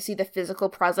nice to see the physical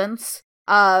presence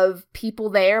of people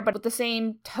there, but with the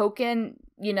same token,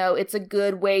 it's a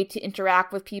good way to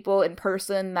interact with people in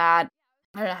person that,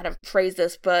 I don't know how to phrase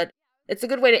this, but it's a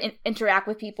good way to interact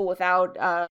with people without,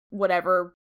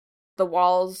 whatever the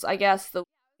walls, I guess,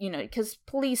 because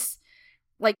police,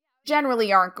 like,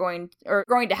 generally aren't going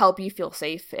to help you feel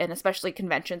safe, and especially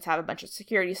conventions have a bunch of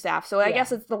security staff. So I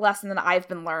guess it's the lesson that I've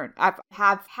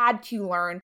had to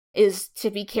learn is to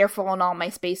be careful in all my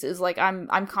spaces. Like, I'm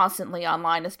constantly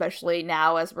online, especially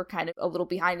now as we're kind of a little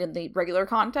behind in the regular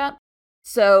content.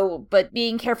 So, but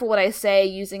being careful what I say,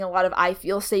 using a lot of I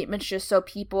feel statements just so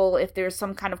people, if there's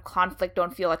some kind of conflict,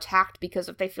 don't feel attacked, because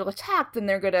if they feel attacked, then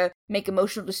they're gonna make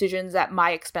emotional decisions at my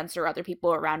expense or other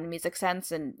people around me's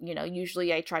expense. And,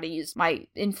 usually I try to use my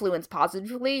influence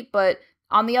positively, but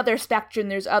on the other spectrum,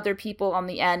 there's other people on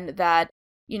the end that,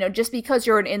 just because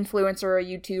you're an influencer or a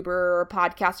YouTuber or a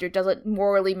podcaster doesn't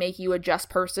morally make you a just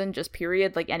person, just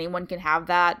period. Like, anyone can have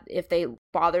that if they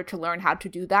bother to learn how to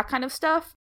do that kind of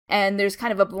stuff. And there's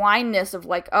kind of a blindness of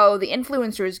like, oh, the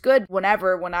influencer is good when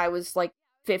I was like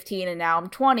 15 and now I'm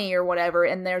 20 or whatever.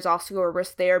 And there's also a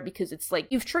risk there because it's like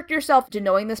you've tricked yourself into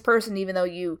knowing this person, even though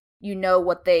you know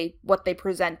what they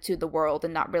present to the world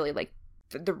and not really like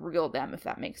the real them, if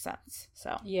that makes sense.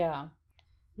 So yeah,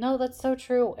 no, that's so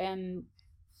true. And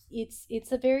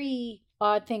it's a very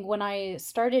odd thing. When I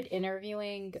started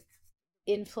interviewing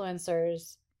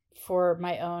influencers for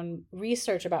my own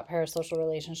research about parasocial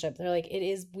relationships, they're like, it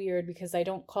is weird because I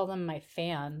don't call them my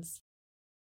fans.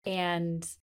 And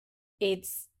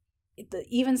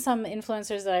even some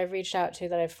influencers that I've reached out to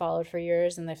that I've followed for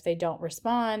years, and if they don't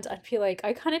respond, I feel like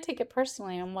I kind of take it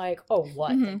personally. I'm like, oh,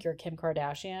 what? Mm-hmm. Like, you're Kim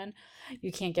Kardashian?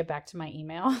 You can't get back to my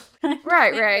email?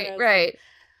 Right.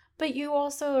 But you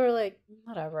also are like,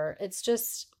 whatever.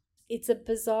 It's a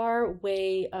bizarre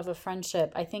way of a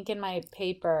friendship. I think in my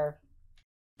paper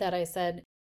that I said,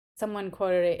 someone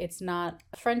quoted it, it's not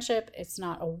a friendship, it's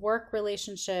not a work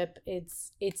relationship,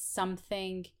 it's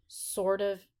something sort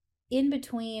of in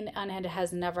between, and it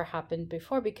has never happened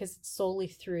before because it's solely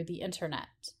through the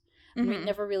internet. Mm-hmm. We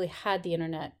never really had the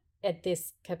internet at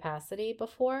this capacity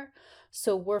before.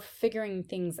 So we're figuring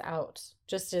things out,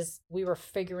 just as we were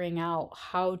figuring out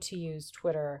how to use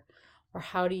Twitter or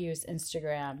how to use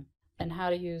Instagram and how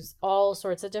to use all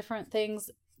sorts of different things.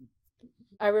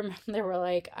 I remember they were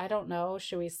like, I don't know,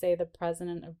 should we say the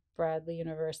president of Bradley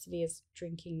University is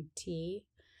drinking tea?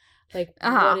 Like,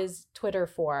 what is Twitter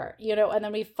for? And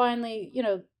then we finally,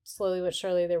 slowly but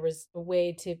surely, there was a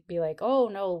way to be like, oh,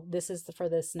 no, this is for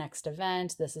this next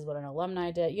event. This is what an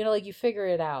alumni did. Like, you figure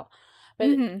it out. But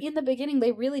in the beginning,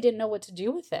 they really didn't know what to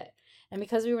do with it. And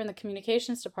because we were in the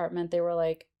communications department, they were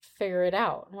like, figure it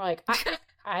out. And we're like,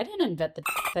 I didn't invent the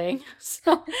thing.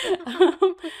 So,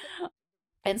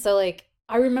 and so, like,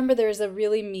 I remember there's a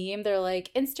really meme. They're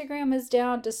like, Instagram is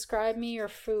down, describe me your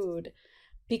food.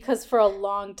 Because for a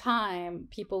long time,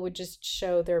 people would just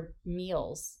show their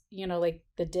meals, like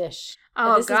the dish.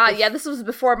 Oh, God. This was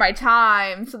before my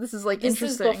time. So this is like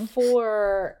interesting. This is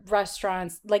before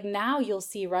restaurants. Like, now you'll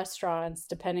see restaurants,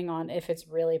 depending on if it's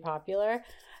really popular,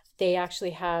 they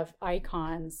actually have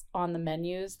icons on the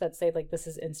menus that say, like, this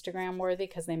is Instagram worthy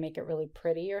because they make it really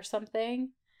pretty or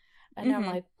something. And I'm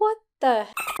like, what the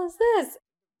hell is this?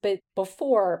 But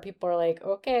before, people are like,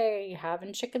 okay,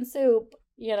 having chicken soup.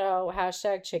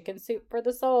 Hashtag chicken soup for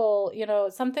the soul,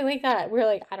 something like that. We're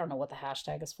like, I don't know what the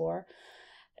hashtag is for.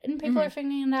 And people are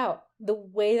figuring it out. The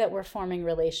way that we're forming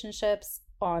relationships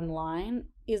online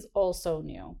is also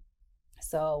new.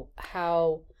 So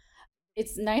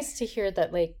it's nice to hear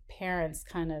that, like, parents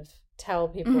kind of tell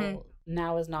people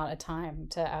now is not a time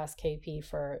to ask KP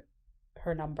for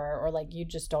her number, or like, you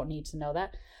just don't need to know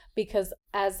that. Because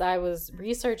as I was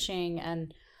researching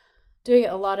and doing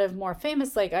a lot of more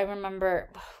famous, like, I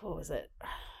remember, what was it?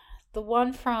 The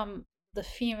one from the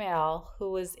female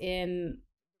who was in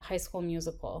High School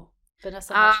Musical,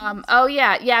 Vanessa Hudgens. Oh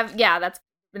yeah, that's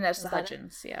Vanessa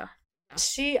Hudgens. Yeah.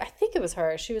 I think it was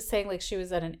her. She was saying, like, she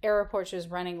was at an airport, she was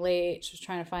running late, she was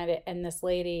trying to find it, and this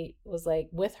lady was like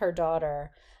with her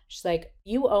daughter. She's like,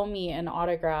 you owe me an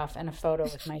autograph and a photo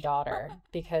with my daughter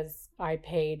because I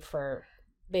paid for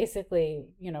basically,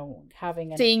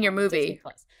 having seeing your movie.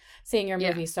 Seeing your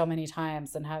movie so many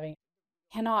times and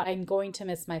I'm going to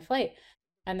miss my flight.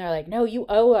 And they're like, no, you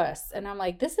owe us. And I'm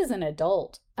like, this is an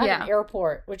adult at an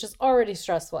airport, which is already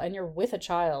stressful. And you're with a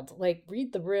child. Like,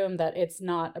 read the room that it's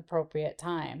not appropriate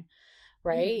time.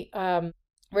 Right.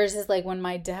 Whereas it's like when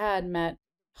my dad met,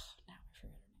 now I forget her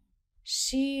name.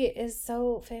 She is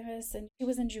so famous. And she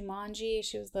was in Jumanji.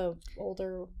 She was the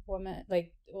older woman,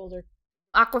 like older.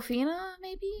 Aquafina,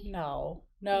 maybe? No,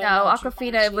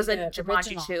 Aquafina was a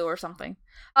Jumanji 2 or something.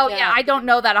 Oh, yeah, I don't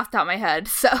know that off the top of my head.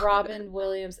 So Robin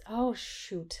Williams. Oh,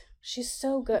 shoot. She's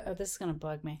so good. Oh, this is going to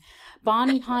bug me.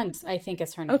 Bonnie Hunt, I think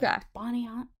is her name. Okay. Bonnie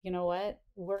Hunt. You know what?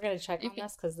 We're going to check on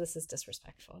this because this is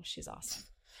disrespectful. She's awesome.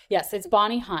 Yes, it's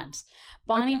Bonnie Hunt.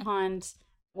 Bonnie Hunt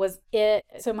was it.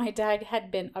 So my dad had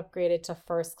been upgraded to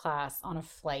first class on a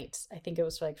flight. I think it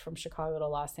was like from Chicago to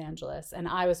Los Angeles. And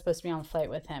I was supposed to be on the flight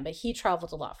with him, but he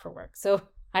traveled a lot for work. So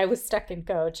I was stuck in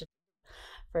coach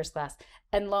first class.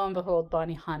 And lo and behold,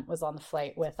 Bonnie Hunt was on the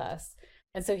flight with us.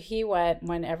 And so he went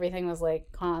when everything was like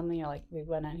calm, like we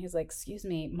went in. He's like, excuse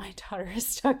me, my daughter is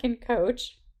stuck in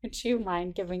coach. Would you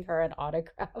mind giving her an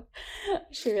autograph?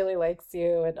 She really likes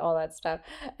you and all that stuff.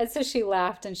 And so she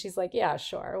laughed and she's like, yeah,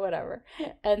 sure, whatever.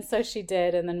 And so she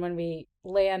did. And then when we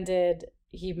landed,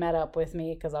 he met up with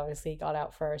me because obviously he got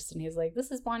out first. And he's like, this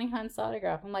is Bonnie Hunt's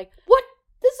autograph. I'm like, what?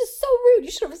 This is so rude.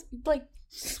 You should have like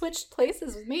switched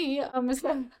places with me.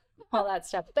 All that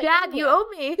stuff. But Dad, anyway, you owe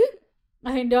me.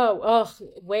 I know. Oh,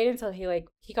 wait until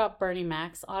he got Bernie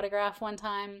Mac's autograph one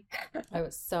time. I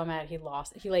was so mad he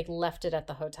lost. He like left it at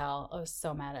the hotel. I was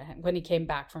so mad at him when he came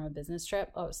back from a business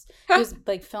trip. He was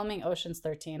like filming Ocean's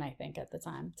 13, I think, at the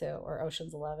time too, or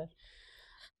Ocean's 11,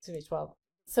 to be 12.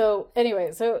 So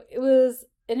anyway, so it was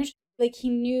like he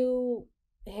knew,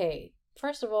 hey,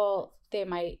 first of all, they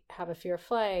might have a fear of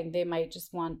flying. They might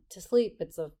just want to sleep.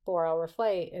 It's a 4-hour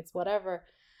flight. It's whatever.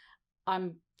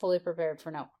 I'm fully prepared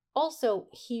for no. Also,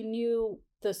 he knew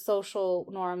the social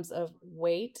norms of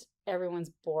wait. Everyone's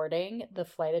boarding. The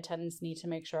flight attendants need to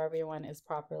make sure everyone is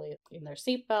properly in their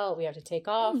seatbelt. We have to take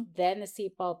off. Then the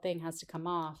seatbelt thing has to come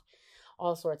off.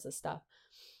 All sorts of stuff.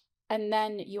 And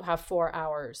then you have 4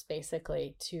 hours,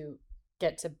 basically, to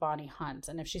get to Bonnie Hunt.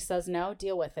 And if she says no,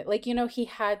 deal with it. Like, he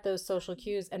had those social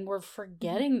cues, and we're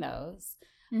forgetting those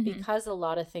because a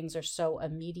lot of things are so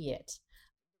immediate.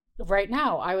 Right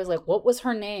now, I was like, what was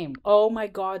her name? Oh my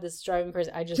God, this is driving me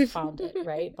crazy. I just found it,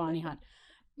 right? Bonnie Hunt.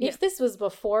 If this was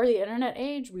before the internet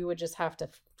age, we would just have to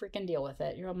freaking deal with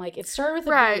it. I'm like, it started with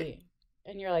a B.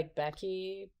 And you're like,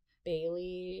 Becky,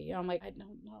 Bailey. I'm like, I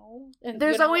don't know. And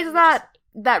there's always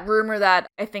that rumor that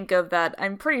I think of that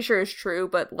I'm pretty sure is true,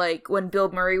 but like when Bill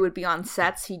Murray would be on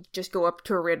sets, he'd just go up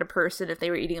to a random person if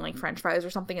they were eating like French fries or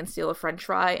something and steal a French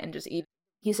fry and just eat.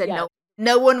 He said,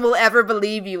 no one will ever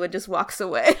believe you, and just walks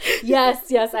away.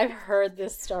 Yes, I've heard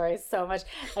this story so much.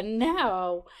 And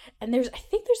now, I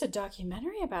think there's a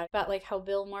documentary about like how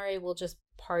Bill Murray will just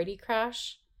party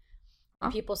crash.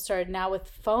 And people started now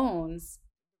with phones,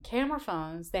 camera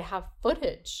phones, they have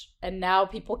footage. And now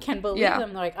people can believe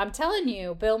them. They're like, I'm telling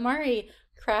you, Bill Murray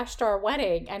crashed our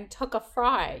wedding and took a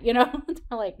fry. They're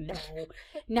like, no.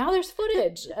 Now there's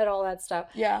footage and all that stuff.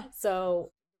 Yeah.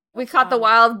 So we caught the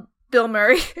wild Bill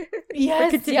Murray.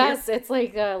 Yes. It's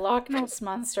like a Loch Ness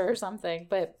Monster or something,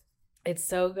 but it's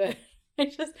so good.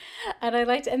 And I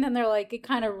liked, and then they're like, it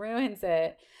kind of ruins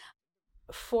it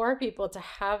for people to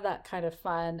have that kind of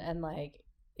fun. And like,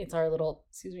 it's our little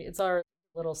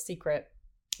secret,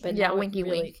 but no, winky it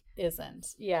really wink isn't.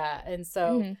 Yeah. And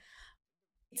so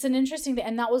it's an interesting thing.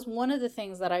 And that was one of the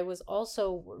things that I was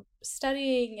also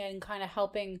studying and kind of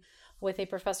helping with a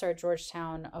professor at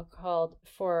Georgetown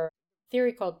for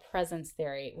theory called presence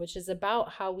theory, which is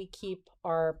about how we keep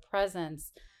our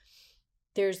presence.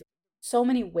 There's so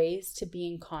many ways to be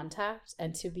in contact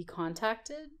and to be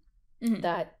contacted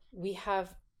that we have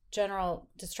general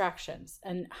distractions.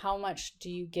 And how much do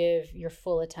you give your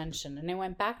full attention? And I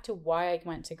went back to why I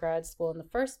went to grad school in the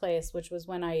first place, which was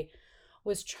when I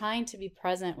was trying to be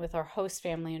present with our host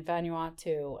family in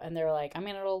Vanuatu. And they're like,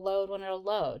 it'll load when it'll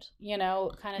load,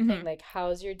 kind of thing. Like,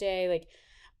 how's your day? Like,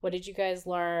 what did you guys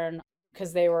learn?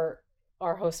 Because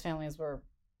our host families were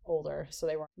older, so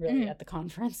they weren't really at the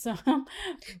conference.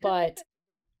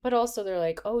 But also they're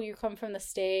like, oh, you come from the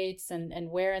States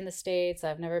and where in the States?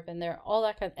 I've never been there. All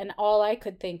that and all I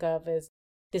could think of is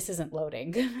this isn't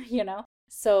loading,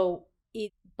 So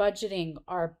budgeting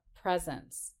our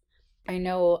presence. I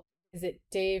know, is it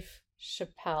Dave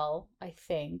Chappelle, I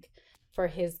think, for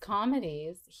his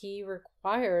comedies, he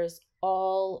requires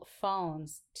all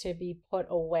phones to be put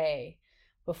away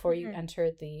before you enter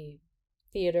the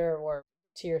theater or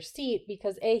to your seat,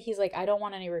 because he's like, I don't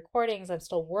want any recordings. I'm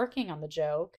still working on the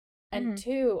joke. And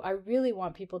 2, I really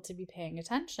want people to be paying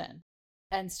attention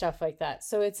and stuff like that.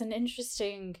 So it's an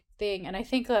interesting thing. And I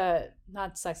think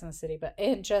not Sex and the City, but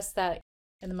in just that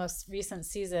in the most recent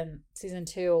season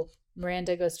 2,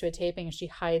 Miranda goes to a taping and she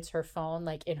hides her phone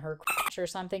like in her crotch or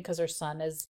something because her son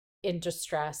is in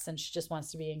distress and she just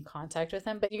wants to be in contact with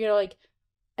him. But like,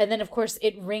 and then, of course,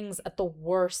 it rings at the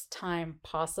worst time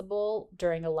possible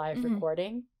during a live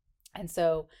recording. And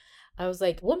so I was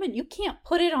like, woman, you can't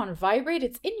put it on vibrate.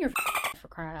 It's in your for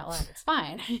crying out loud. It's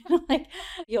fine. Like,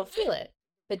 you'll feel it.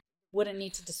 But wouldn't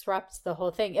need to disrupt the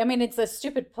whole thing. It's a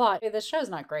stupid plot. The show's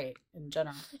not great in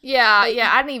general. Yeah.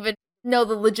 I didn't even know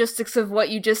the logistics of what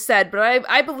you just said, but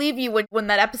I believe you when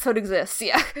that episode exists.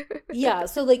 Yeah. Yeah.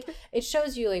 So like it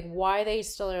shows you like why they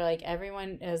still are like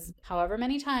everyone is however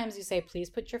many times you say, please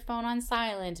put your phone on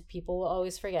silent. People will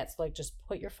always forget. So like just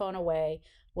put your phone away.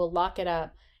 We'll lock it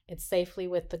up. It's safely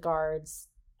with the guards.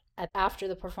 After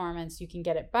the performance, you can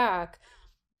get it back.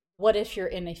 What if you're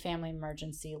in a family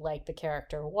emergency like the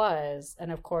character was?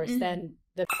 And of course, then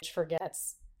the bitch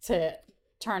forgets to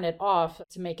turn it off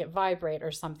to make it vibrate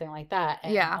or something like that.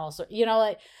 And also,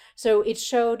 like, so it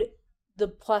showed the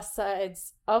plus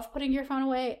sides of putting your phone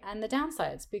away and the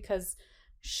downsides, because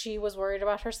she was worried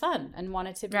about her son and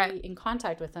wanted to be in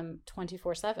contact with him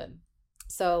 24/7.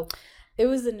 So it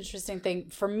was an interesting thing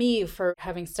for me for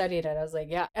having studied it. I was like,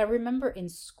 yeah. I remember in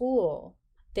school,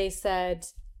 they said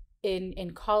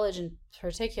in college in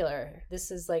particular, this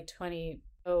is like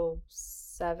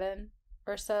 2007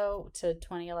 or so to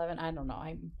 2011. I don't know.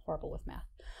 I'm horrible with math.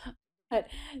 But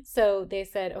so they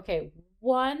said, okay,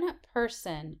 one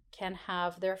person can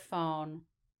have their phone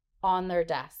on their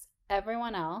desk.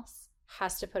 Everyone else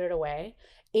has to put it away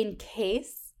in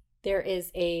case there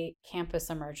is a campus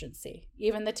emergency.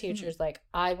 Even the teacher's like,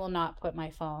 I will not put my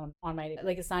phone on my,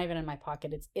 like, it's not even in my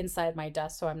pocket. It's inside my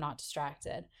desk so I'm not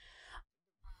distracted.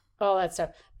 All that stuff.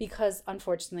 Because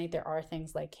unfortunately, there are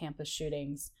things like campus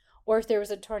shootings, or if there was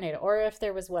a tornado, or if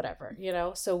there was whatever,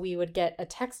 so we would get a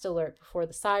text alert before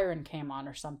the siren came on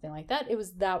or something like that.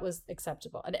 That was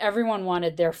acceptable. And everyone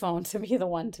wanted their phone to be the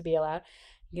one to be allowed.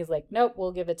 He's like, nope,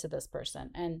 we'll give it to this person.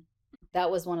 And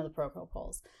that was one of the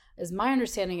protocols. Is my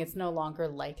understanding it's no longer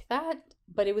like that,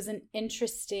 but it was an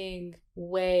interesting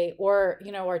way. Or,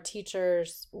 our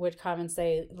teachers would come and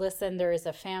say, listen, there is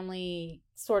a family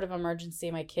sort of emergency.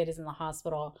 My kid is in the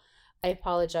hospital. I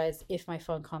apologize if my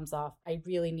phone comes off. I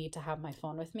really need to have my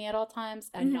phone with me at all times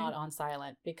and not on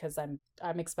silent because I'm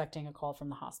expecting a call from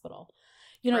the hospital.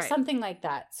 Something like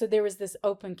that. So there was this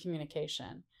open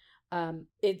communication.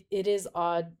 It is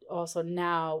odd also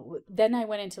now. Then I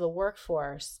went into the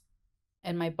workforce,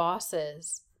 and my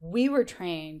bosses, we were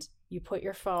trained, you put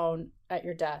your phone at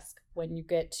your desk when you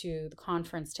get to the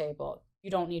conference table.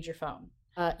 You don't need your phone.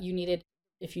 If you need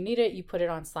it, you put it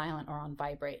on silent or on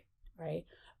vibrate, right?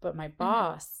 But my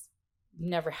boss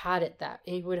never had it that.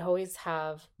 He would always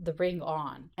have the ring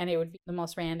on, and it would be the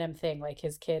most random thing. Like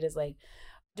his kid is like,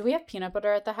 do we have peanut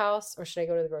butter at the house, or should I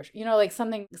go to the grocery? Like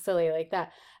something silly like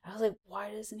that. I was like,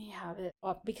 why doesn't he have it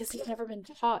up? Because he's never been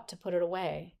taught to put it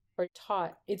away or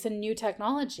taught. It's a new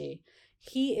technology.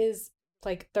 He is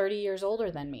like 30 years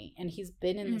older than me, and he's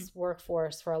been in this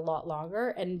workforce for a lot longer.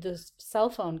 And the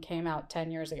cell phone came out 10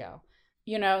 years ago,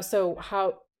 so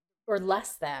or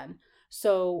less than.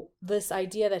 So this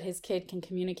idea that his kid can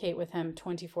communicate with him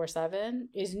 24/7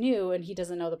 is new, and he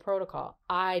doesn't know the protocol.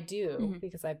 I do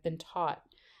because I've been taught.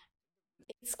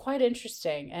 It's quite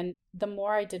interesting. And the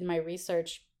more I did my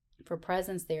research for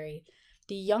presence theory,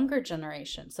 the younger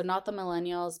generation, so not the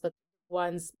millennials, but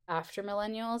ones after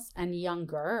millennials and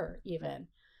younger even,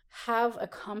 have a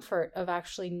comfort of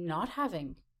actually not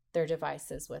having their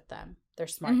devices with them, their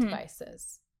smart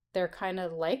devices. They're kind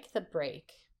of like the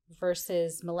break.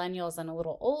 Versus millennials and a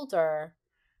little older,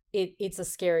 it's a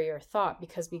scarier thought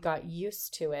because we got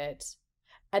used to it.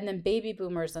 And then baby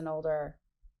boomers and older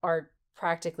are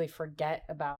practically forget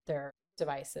about their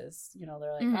devices. They're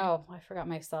like, oh, I forgot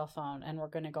my cell phone and we're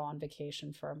going to go on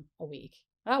vacation for a week.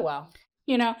 Oh, well,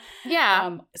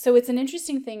 Yeah. So it's an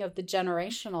interesting thing of the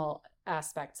generational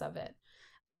aspects of it.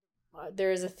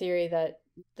 There is a theory that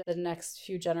the next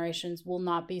few generations will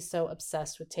not be so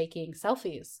obsessed with taking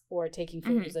selfies or taking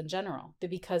photos in general, but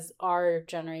because our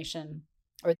generation,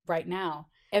 or right now,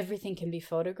 everything can be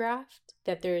photographed,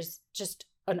 that there's just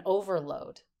an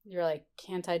overload. You're like,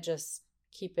 can't I just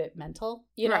keep it mental,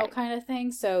 kind of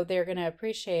thing. So they're going to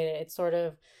appreciate it. It's sort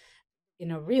of,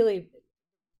 really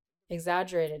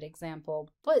exaggerated example,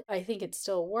 but I think it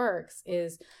still works,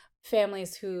 is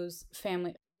families whose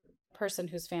family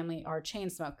are chain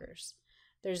smokers.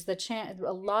 There's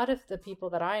a lot of the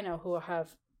people that I know who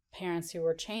have parents who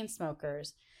were chain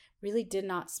smokers really did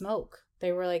not smoke.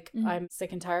 They were like, I'm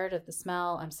sick and tired of the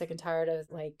smell. I'm sick and tired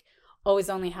of like always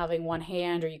only having one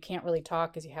hand, or you can't really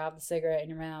talk because you have the cigarette in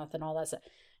your mouth and all that stuff.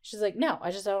 She's like, no,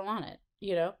 I just don't want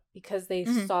it, because they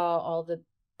saw all the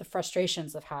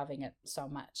frustrations of having it so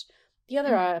much. The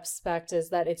other aspect is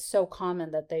that it's so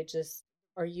common that they just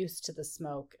are used to the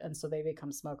smoke, and so they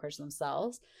become smokers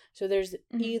themselves. So there's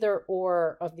either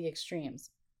or of the extremes.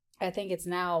 I think it's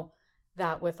now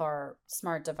that with our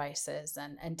smart devices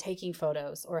and taking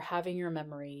photos or having your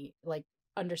memory, like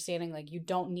understanding like you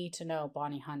don't need to know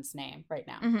Bonnie Hunt's name right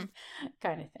now,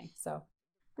 kind of thing. So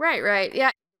right,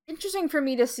 yeah. interesting for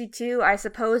me to see too, I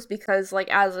suppose, because like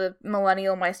as a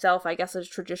millennial myself, I guess as a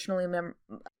traditionally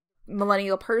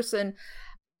millennial person,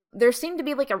 there seemed to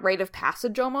be like a rite of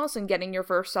passage almost in getting your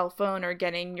first cell phone or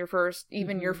getting your first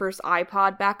your first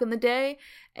iPod back in the day.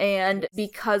 And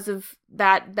because of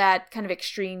that kind of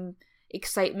extreme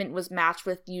excitement was matched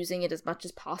with using it as much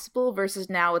as possible, versus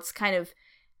now it's kind of,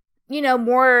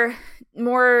 more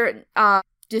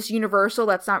just universal.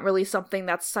 That's not really something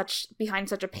that's such behind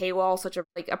such a paywall, such a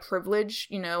like a privilege.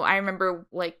 I remember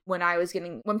like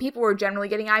when people were generally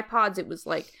getting iPods, it was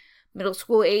like middle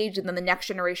school age, and then the next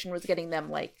generation was getting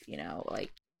them like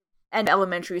and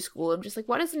elementary school. I'm just like,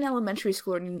 what is an elementary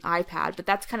schooler need an iPad? But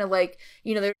that's kind of like,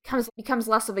 there becomes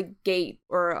less of a gate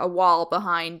or a wall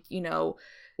behind,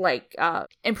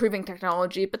 improving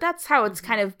technology. But that's how it's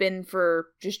kind of been for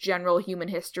just general human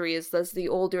history, is as the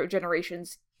older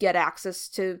generations get access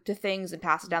to things and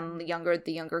pass it down to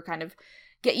the younger kind of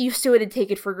get used to it and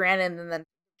take it for granted, and then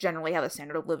generally how the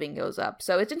standard of living goes up.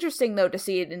 So it's interesting though to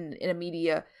see it in a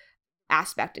media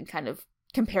aspect and kind of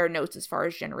compare notes as far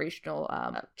as generational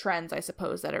trends, I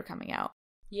suppose, that are coming out.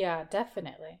 Yeah,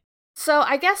 definitely. So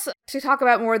I guess to talk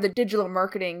about more of the digital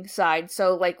marketing side,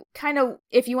 so like kind of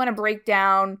if you want to break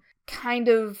down kind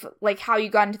of like how you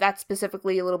got into that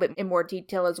specifically a little bit in more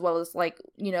detail, as well as like,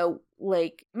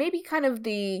 like maybe kind of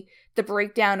the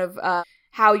breakdown of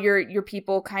how your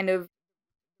people kind of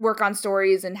work on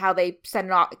stories and how they send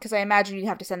it off, because I imagine you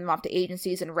have to send them off to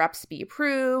agencies and reps to be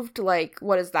approved. Like,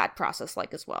 what is that process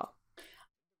like as well?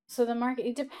 So the market,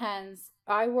 it depends.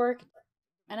 I work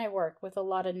with a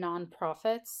lot of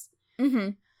nonprofits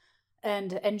and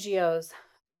NGOs,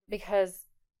 because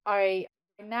I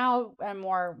now am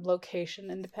more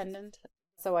location independent.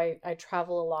 So I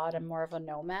travel a lot. I'm more of a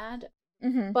nomad.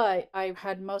 But I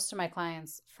had most of my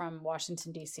clients from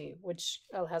Washington, D.C., which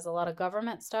has a lot of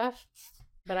government stuff.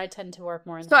 But I tend to work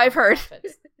more in the I've heard.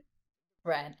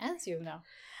 Right, as you know.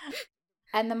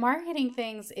 And the marketing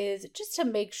things is just to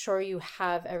make sure you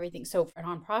have everything. So for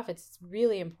nonprofits, it's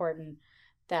really important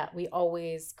that we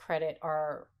always credit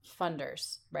our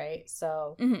funders, right?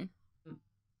 So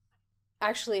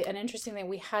actually, an interesting thing,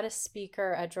 we had a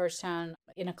speaker at Georgetown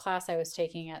in a class I was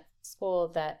taking at school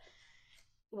that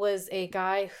was a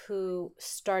guy who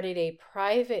started a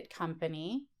private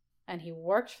company, and he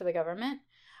worked for the government.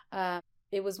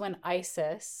 It was when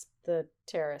ISIS, the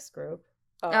terrorist group.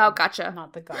 Gotcha.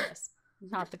 Not the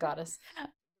goddess.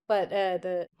 But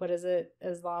what is it?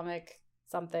 Islamic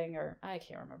something, or I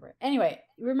can't remember it. Anyway,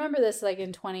 remember this like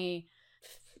in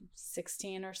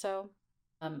 2016 or so.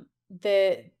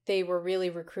 They were really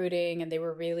recruiting, and they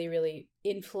were really, really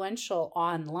influential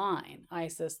online,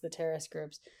 ISIS, the terrorist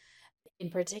groups. In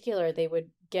particular, they would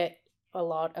get a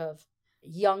lot of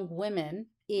young women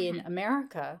in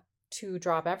America to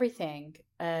drop everything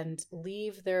and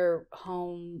leave their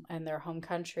home and their home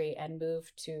country and move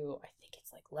to, I think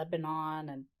it's like Lebanon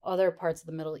and other parts of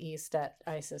the Middle East that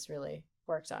ISIS really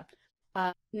worked on.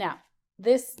 Now,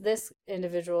 this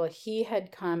individual, he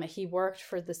worked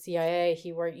for the CIA.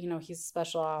 He worked, he's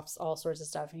special ops, all sorts of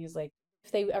stuff. And he's like,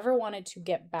 if they ever wanted to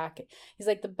get back, he's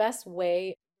like, the best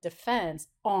way defense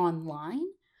online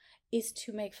is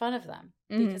to make fun of them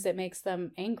because it makes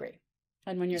them angry.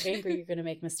 And when you're angry, you're going to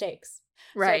make mistakes.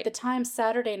 Right. So at the time,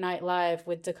 Saturday Night Live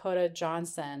with Dakota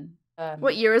Johnson.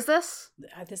 What year is this?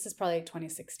 This is probably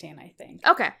 2016, I think.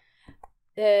 Okay.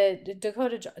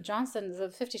 Dakota Johnson, the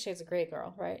 50 Shades of Grey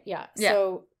girl, right? Yeah.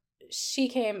 So she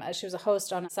was a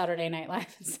host on Saturday Night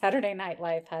Live. And Saturday Night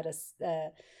Live had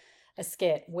a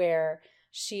skit where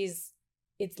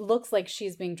it looks like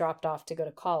she's being dropped off to go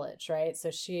to college, right?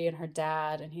 So she and her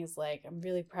dad, and he's like, I'm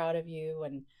really proud of you,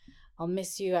 and I'll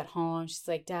miss you at home. She's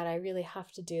like, Dad, I really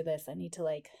have to do this. I need to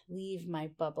like leave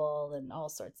my bubble and all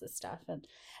sorts of stuff. And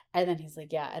then he's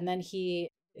like, yeah. And then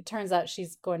it turns out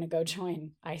she's going to go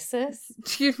join ISIS.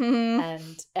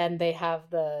 and they have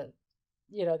the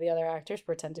other actors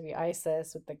pretend to be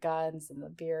ISIS with the guns and the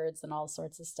beards and all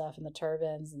sorts of stuff and the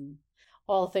turbans and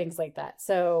all things like that.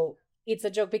 So it's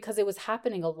a joke because it was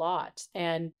happening a lot,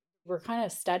 and we're kind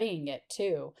of studying it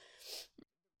too.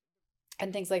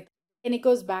 And things like, and it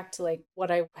goes back to like what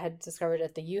I had discovered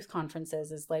at the youth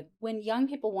conferences is like when young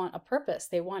people want a purpose,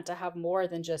 they want to have more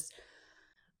than just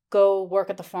go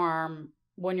work at the farm.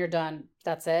 When you're done,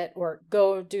 that's it. Or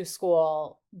go do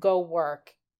school, go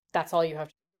work. That's all you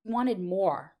have. Wanted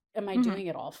more. Am I doing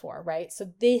it all for? Right.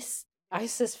 So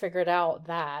ISIS figured out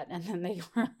that. And then they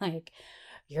were like,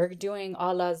 you're doing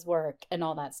Allah's work and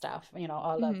all that stuff.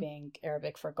 Allah being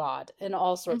Arabic for God and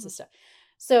all sorts of stuff.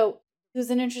 So it was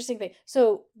an interesting thing.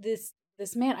 So this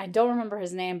man, I don't remember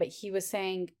his name, but he was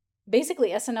saying basically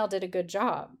SNL did a good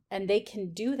job, and they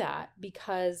can do that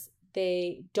because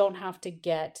they don't have to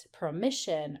get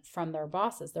permission from their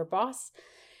bosses. Their boss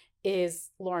is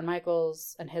Lorne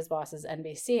Michaels and his boss is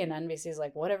NBC, and NBC is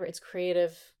like, whatever, it's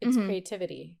creative, it's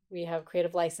creativity. We have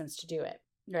creative license to do it,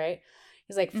 right?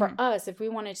 He's like, for us, if we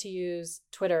wanted to use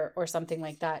Twitter or something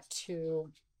like that to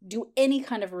do any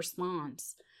kind of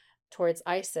response towards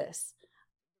ISIS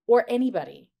or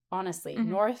anybody, honestly,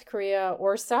 North Korea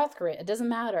or South Korea, it doesn't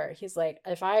matter. He's like,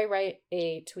 if I write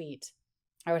a tweet,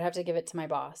 I would have to give it to my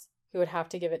boss, who would have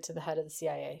to give it to the head of the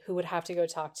CIA, who would have to go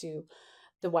talk to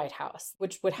the White House,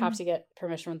 which would have to get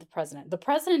permission from the president. The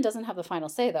president doesn't have the final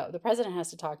say, though. The president has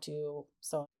to talk to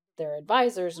their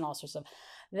advisors and all sorts of.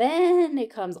 Then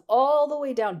it comes all the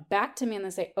way down back to me, and they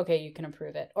say, okay, you can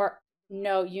approve it. Or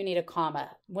no, you need a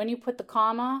comma. When you put the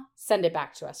comma, send it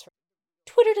back to us.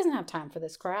 Twitter doesn't have time for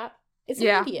this crap. It's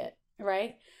immediate,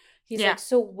 right? He's like,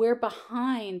 so we're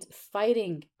behind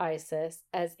fighting ISIS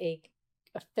as a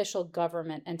official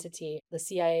government entity. The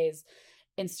CIA's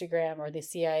Instagram or the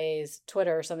CIA's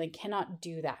Twitter or something cannot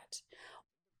do that.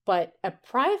 But a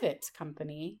private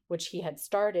company, which he had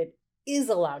started, is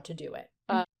allowed to do it.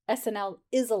 SNL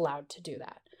is allowed to do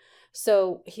that.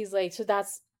 So he's like, so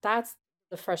that's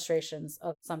the frustrations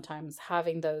of sometimes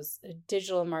having those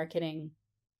digital marketing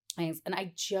things. And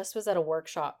I just was at a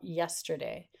workshop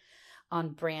yesterday on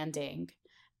branding,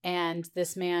 and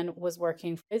this man was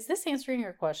working. Is this answering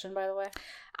your question, by the way?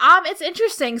 It's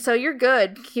interesting. So you're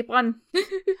good. Keep on.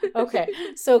 Okay.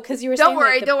 So because you were don't saying,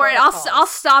 worry, like, don't worry. I'll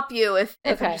stop you if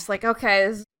I'm just like,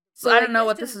 okay. So I don't know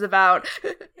what this is about.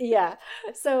 Yeah.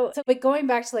 So but going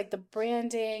back to like the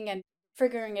branding and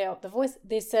figuring out the voice,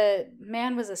 they said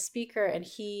man was a speaker, and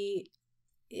he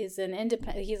is an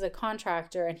independent. He's a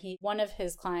contractor, and one of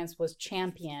his clients was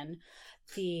Champion,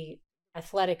 the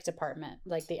athletic department,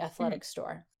 like the athletic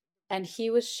store. And he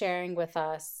was sharing with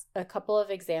us a couple of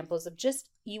examples of just,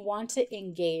 you want to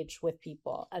engage with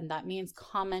people. And that means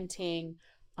commenting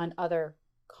on other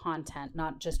content,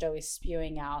 not just always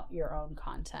spewing out your own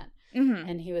content.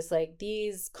 And he was like,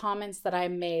 these comments that I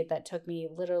made that took me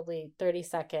literally 30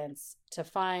 seconds to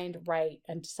find, write,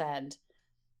 and send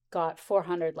got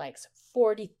 400 likes,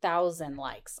 40,000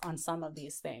 likes on some of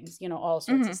these things, all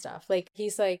sorts of stuff. Like,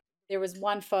 he's like, there was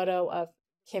one photo of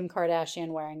Kim Kardashian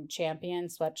wearing Champion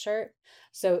sweatshirt.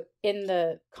 So in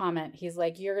the comment, he's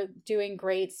like, you're doing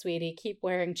great, sweetie. Keep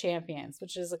wearing Champions,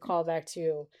 which is a callback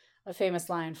to a famous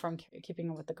line from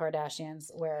Keeping Up with the Kardashians,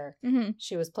 where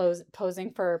she was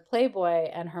posing for Playboy,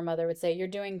 and her mother would say, you're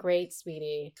doing great,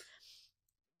 sweetie.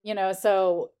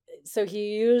 So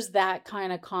he used that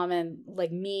kind of common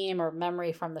like meme or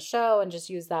memory from the show and just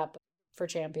used that for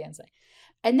Champions.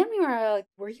 And then we were like,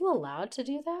 were you allowed to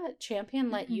do that?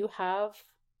 Champion let you have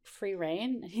free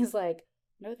reign? And he's like,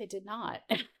 no, they did not.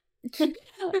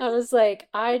 I was like,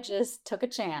 I just took a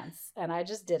chance and I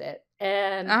just did it.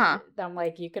 And I'm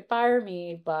like, you could fire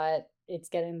me, but it's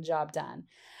getting the job done.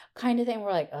 Kind of thing.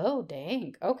 We're like, oh,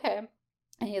 dang. Okay.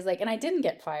 And he's like, and I didn't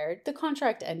get fired. The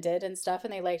contract ended and stuff,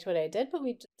 and they liked what I did, but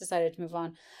we decided to move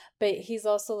on. But he's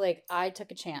also like, I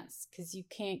took a chance, because you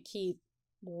can't keep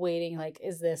waiting. Like,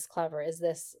 is this clever? Is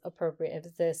this appropriate?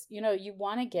 Is this, you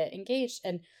want to get engaged.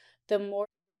 And the more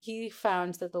he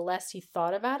found that the less he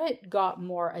thought about it, got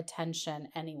more attention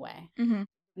anyway.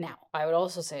 Now, I would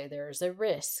also say there's a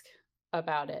risk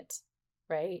about it,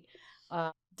 right?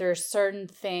 There's certain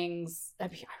things. I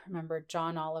remember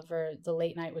John Oliver, the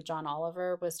Late Night with John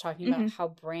Oliver, was talking about how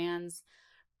brands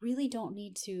really don't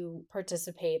need to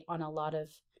participate on a lot of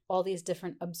all these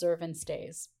different observance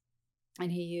days.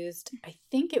 And he used, I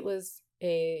think it was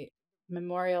a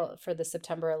memorial for the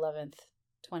September 11th,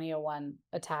 2001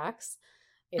 attacks.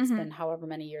 It's been however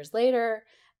many years later.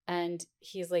 And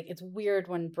he's like, it's weird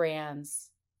when brands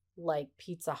like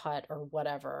Pizza Hut or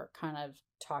whatever kind of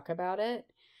talk about it.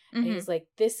 And he's like,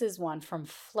 this is one from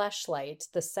Fleshlight,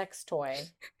 the sex toy,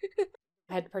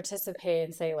 had participated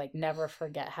and say, like, never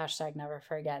forget, hashtag never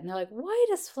forget. And they're like, why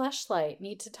does Fleshlight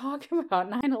need to talk about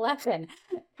 9/11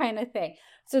 kind of thing?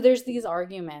 So there's these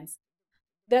arguments.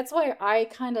 That's why I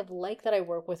kind of like that I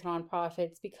work with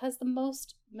nonprofits, because the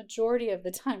majority of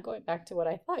the time, going back to what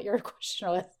I thought your question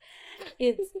was,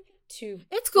 is to...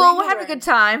 It's cool, we'll have a good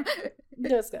time.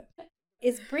 That's good.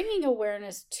 Is bringing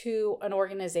awareness to an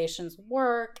organization's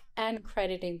work and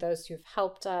crediting those who've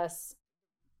helped us.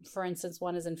 For instance,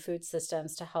 one is in food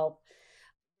systems to help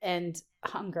end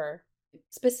hunger,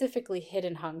 specifically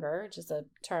hidden hunger, which is a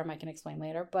term I can explain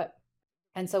later. But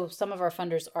And so some of our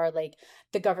funders are like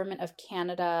the government of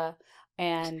Canada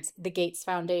and the Gates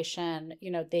Foundation,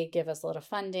 they give us a lot of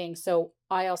funding. So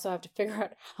I also have to figure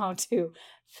out how to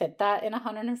fit that in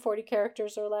 140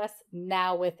 characters or less.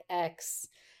 Now with X,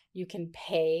 you can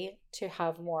pay to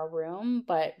have more room,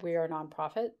 but we are a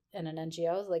nonprofit and an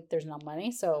NGO. Like there's no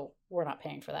money, so we're not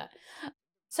paying for that.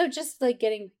 So just like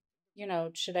getting,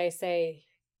 should I say,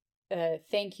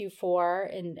 thank you for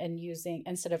and using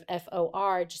instead of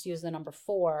FOR, just use the number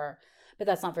 4, but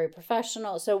that's not very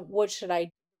professional. So what should I,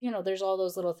 there's all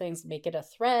those little things, make it a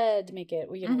thread, make it,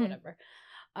 whatever.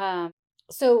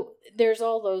 So there's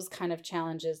all those kind of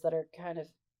challenges that are kind of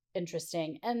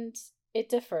interesting, and it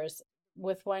differs.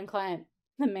 With one client,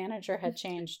 the manager had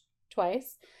changed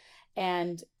twice,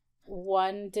 and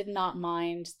one did not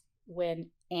mind when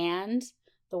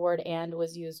the word and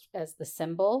was used as the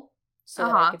symbol, so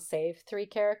that I could save 3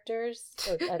 characters,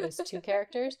 or at least 2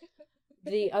 characters.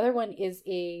 The other one is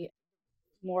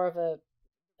more of a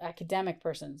academic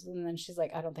person, and then she's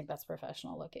like, I don't think that's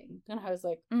professional looking. And I was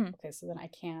like, okay, so then I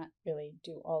can't really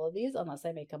do all of these unless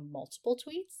I make them multiple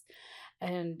tweets,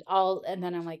 and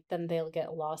then I'm like, then they'll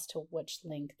get lost to which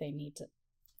link they need to.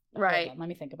 Right. Hold on, let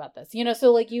me think about this.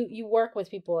 So like you work with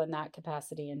people in that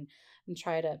capacity and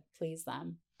try to please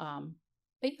them.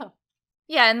 But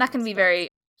yeah, and that can be very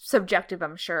subjective,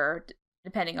 I'm sure,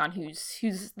 depending on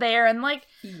who's there. And like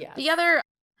the other,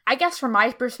 I guess from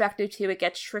my perspective too, it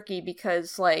gets tricky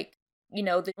because like,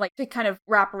 to kind of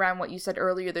wrap around what you said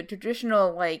earlier, the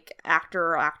traditional like actor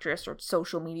or actress or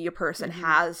social media person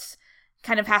has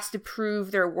to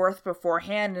prove their worth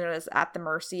beforehand and is at the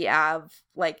mercy of,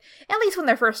 like, at least when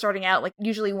they're first starting out, like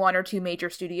usually 1 or 2 major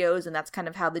studios, and that's kind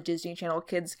of how the Disney Channel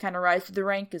kids kind of rise through the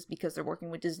rank, is because they're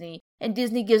working with Disney, and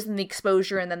Disney gives them the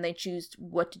exposure, and then they choose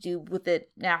what to do with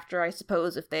it after, I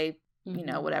suppose, if they,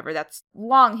 whatever. That's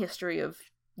long history of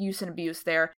use and abuse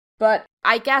there. But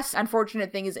I guess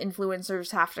unfortunate thing is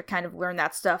influencers have to kind of learn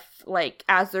that stuff, like,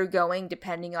 as they're going,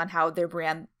 depending on how their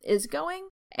brand is going.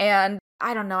 And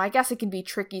I don't know, I guess it can be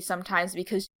tricky sometimes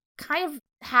because you kind of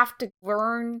have to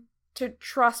learn to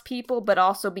trust people, but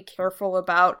also be careful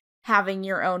about having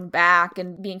your own back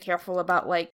and being careful about,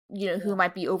 like, who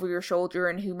might be over your shoulder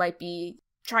and who might be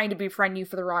trying to befriend you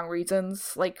for the wrong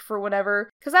reasons, like, for whatever.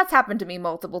 Because that's happened to me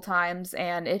multiple times,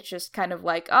 and it's just kind of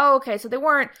like, oh, okay, so they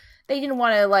didn't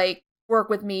want to, like, work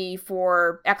with me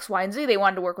for X, Y, and Z. They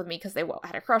wanted to work with me because they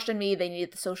had a crush on me. They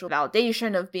needed the social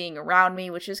validation of being around me,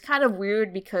 which is kind of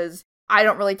weird because I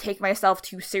don't really take myself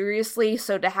too seriously,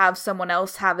 so to have someone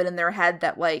else have it in their head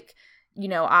that, like,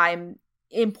 I'm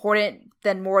important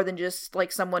than more than just,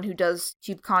 like, someone who does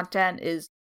YouTube content is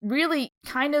really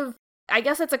kind of, I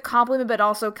guess it's a compliment, but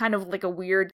also kind of like a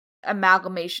weird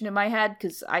amalgamation in my head,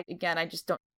 because I just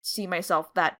don't see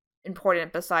myself that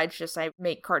important besides just I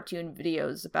make cartoon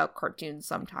videos about cartoons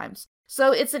sometimes.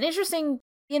 So it's an interesting,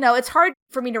 it's hard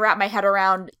for me to wrap my head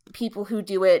around people who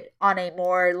do it on a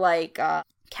more, like,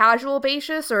 casual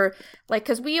basis, or like,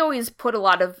 because we always put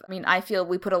I feel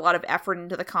we put a lot of effort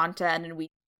into the content, and we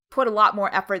put a lot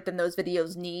more effort than those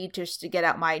videos need just to get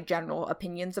out my general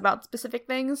opinions about specific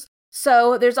things.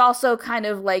 So there's also kind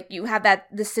of like, you have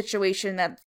this situation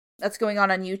that's going on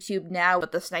YouTube now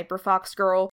with the Sniper Fox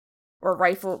girl, or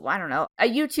Rifle, I don't know, a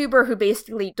YouTuber who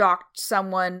basically doxed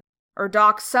someone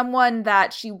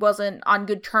that she wasn't on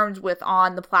good terms with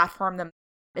on the platform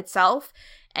itself.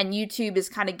 And YouTube is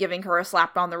kind of giving her a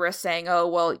slap on the wrist saying, oh,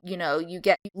 well, you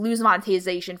lose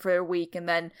monetization for a week, and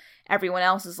then everyone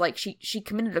else is like, she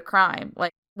committed a crime.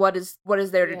 Like, what is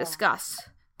there to discuss?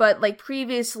 But, like,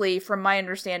 previously, from my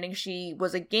understanding, she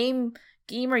was a gamer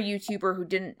YouTuber who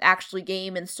didn't actually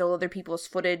game and stole other people's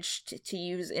footage to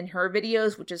use in her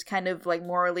videos, which is kind of, like,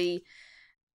 morally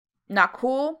not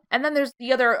cool. And then there's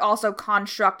the other also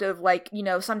construct of, like,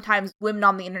 sometimes women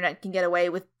on the internet can get away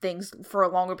with things for a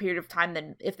longer period of time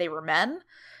than if they were men,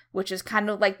 which is kind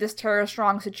of like this Tara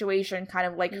Strong situation, kind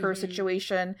of like her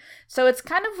situation. So it's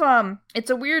kind of, it's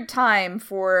a weird time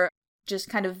for just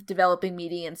kind of developing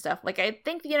media and stuff. Like, I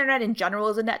think the internet in general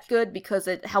is a net good because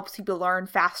it helps people learn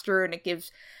faster, and it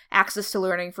gives access to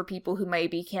learning for people who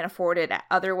maybe can't afford it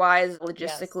otherwise,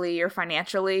 logistically or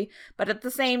financially. But at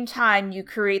the same time, you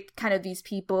create kind of these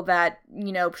people that,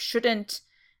 shouldn't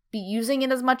be using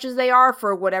it as much as they are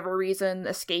for whatever reason,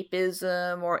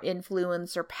 escapism or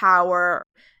influence or power,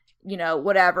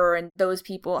 whatever. And those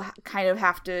people kind of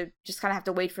have to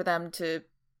wait for them to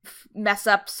mess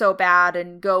up so bad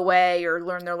and go away or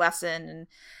learn their lesson. And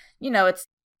it's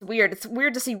weird. It's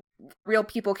weird to see real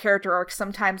people character arcs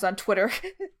sometimes on Twitter.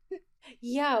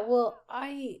 Yeah, well,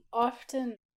 I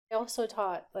also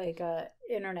taught, like,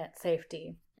 internet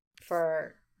safety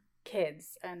for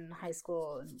kids and high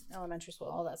school and elementary school,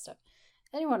 all that stuff.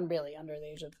 Anyone really under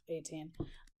the age of 18.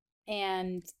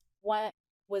 And what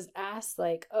was asked,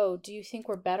 like, oh, do you think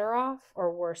we're better off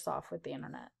or worse off with the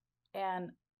internet?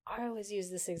 And I always use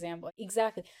this example.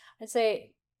 Exactly. I'd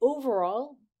say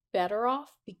overall better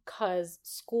off because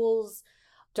schools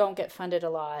don't get funded a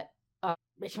lot. I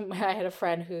had a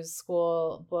friend whose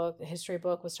school book, history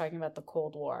book, was talking about the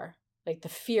Cold War, like the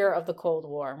fear of the Cold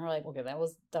War. And we're like, okay, that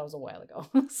was a while ago.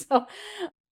 So,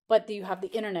 but you have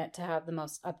the internet to have the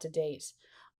most up-to-date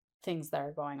things that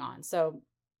are going on. So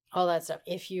all that stuff.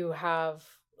 If you have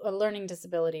a learning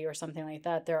disability or something like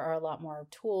that, there are a lot more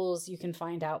tools you can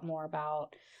find out more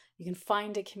about. You can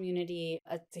find a community.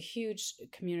 It's a huge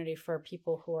community for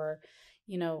people who are,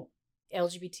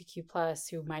 LGBTQ plus,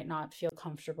 who might not feel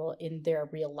comfortable in their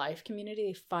real life community.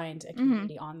 They find a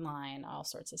community online, all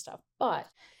sorts of stuff. But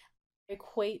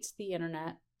equate the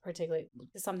internet, particularly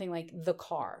to something like the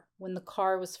car. When the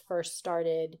car was first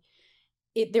started,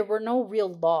 there were no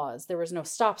real laws. There was no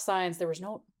stop signs. There was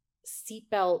no seat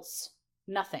belts,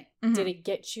 nothing. Did it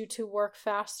get you to work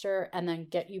faster and then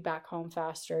get you back home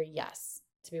faster? Yes.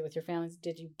 To be with your families.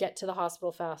 Did you get to the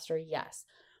hospital faster? Yes.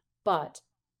 But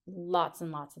lots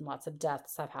and lots and lots of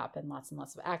deaths have happened, lots and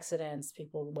lots of accidents,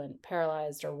 people went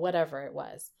paralyzed or whatever it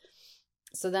was.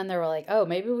 So then they were like, oh,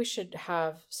 maybe we should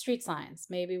have street signs.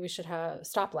 Maybe we should have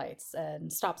stoplights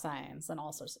and stop signs and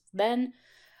all sorts of. Then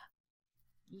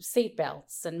seat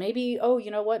belts, and maybe, oh, you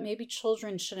know what, maybe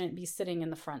children shouldn't be sitting in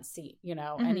the front seat.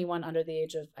 Anyone under the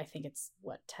age of, I think it's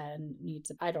 10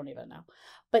 needs, I don't even know,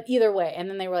 but either way. And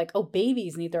then they were like, oh,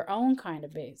 babies need their own kind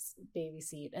of baby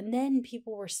seat. And then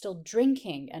people were still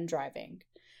drinking and driving.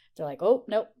 They're like, oh,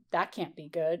 nope, that can't be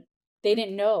good. They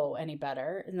didn't know any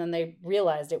better, and then they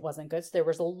realized it wasn't good, so there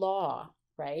was a law,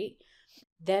 right?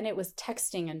 Then it was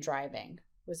texting and driving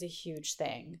was a huge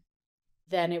thing.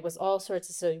 Then it was all sorts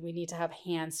of, so we need to have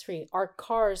hands-free. Our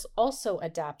cars also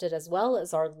adapted, as well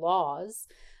as our laws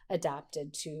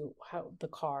adapted to how the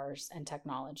cars and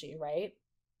technology, right?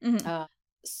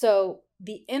 So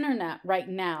the internet right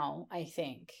now, I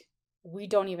think, we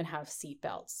don't even have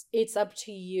seatbelts. It's up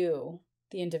to you,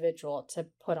 the individual, to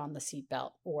put on the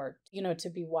seatbelt or, to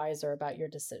be wiser about your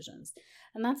decisions.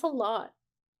 And that's a lot.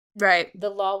 Right. The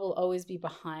law will always be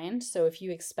behind. So if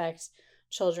you expect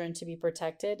children to be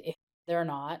protected, they're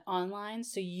not online.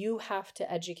 So you have to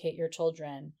educate your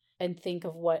children and think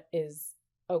of what is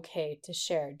okay to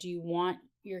share. Do you want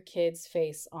your kid's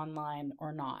face online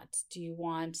or not? Do you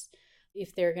want,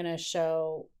 if they're going to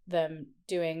show them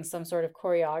doing some sort of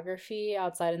choreography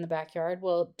outside in the backyard,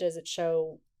 well, does it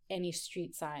show any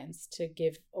street signs to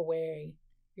give away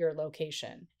your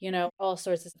location? All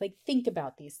sorts of, think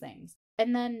about these things.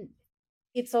 And then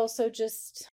it's also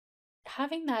just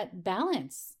having that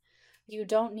balance. You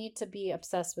don't need to be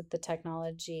obsessed with the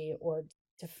technology or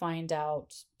to find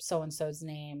out so-and-so's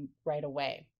name right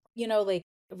away.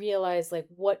 Realize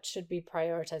what should be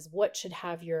prioritized, what should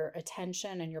have your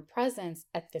attention and your presence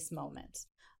at this moment.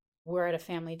 We're at a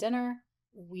family dinner.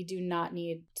 We do not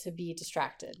need to be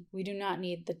distracted. We do not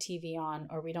need the TV on,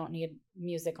 or we don't need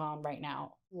music on right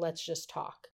now. Let's just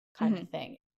talk kind of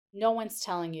thing. No one's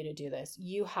telling you to do this.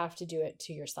 You have to do it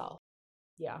to yourself.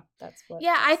 Yeah, that's what.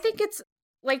 Yeah, I think it's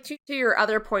to your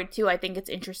other point too, I think it's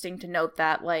interesting to note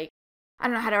that, I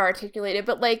don't know how to articulate it,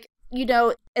 but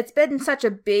it's been such a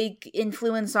big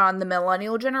influence on the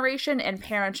millennial generation, and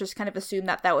parents just kind of assume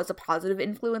that was a positive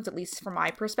influence, at least from my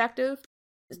perspective.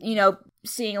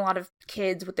 Seeing a lot of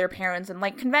kids with their parents,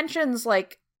 and conventions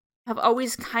have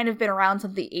always kind of been around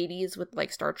since the 80s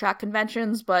with Star Trek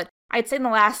conventions, but I'd say in the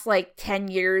last 10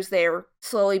 years they're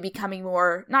slowly becoming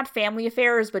more, not family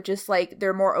affairs, but just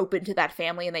they're more open to that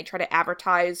family, and they try to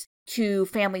advertise to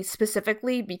families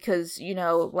specifically because,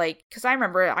 because I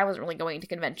remember I wasn't really going to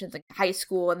conventions in high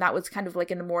school, and that was kind of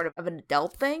in more of an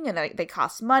adult thing, and they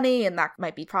cost money, and that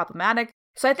might be problematic.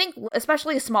 So I think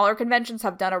especially smaller conventions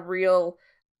have done a real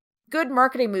good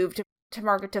marketing move to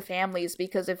market to families,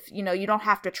 because if you don't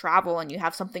have to travel and you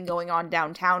have something going on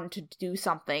downtown to do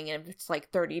something, and if it's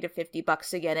 $30 to $50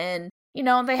 to get in,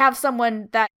 and they have someone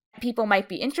that people might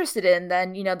be interested in,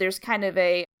 then there's kind of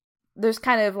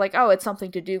oh, it's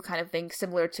something to do kind of thing,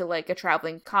 similar to a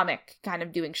traveling comic kind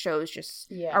of doing shows just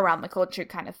around the culture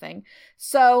kind of thing.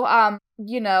 So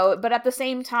but at the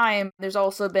same time there's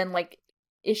also been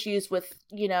issues with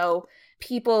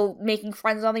people making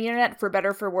friends on the internet, for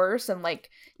better for worse. And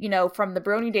from the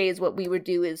Brony days, what we would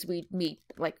do is we'd meet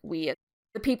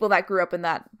the people that grew up in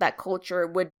that culture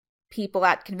would people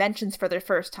at conventions for their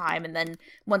first time, and then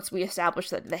once we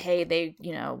established that hey, they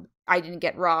I didn't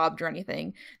get robbed or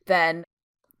anything, then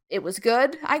it was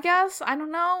good, I guess. I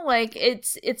don't know. Like,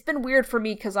 it's been weird for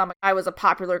me because I was a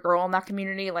popular girl in that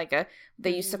community. Like,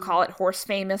 they used to call it horse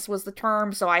famous was the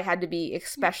term, so I had to be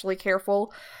especially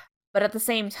careful. But at the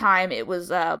same time, it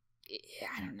was, I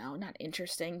don't know, not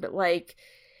interesting, but, like,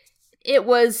 it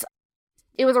was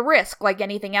a risk, like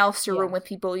anything else, to room with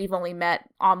people you've only met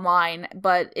online,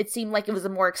 but it seemed like it was a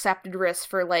more accepted risk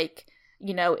for, like,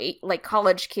 you know, like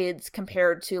college kids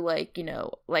compared to, like, you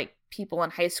know, like people in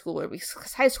high school,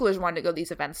 because high schoolers wanted to go to these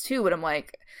events too, but I'm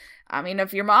like, I mean,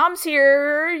 if your mom's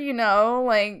here, you know,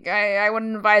 like, I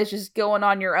wouldn't advise just going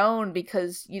on your own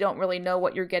because you don't really know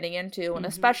what you're getting into, and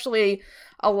especially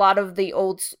a lot of the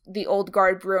old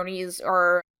guard bronies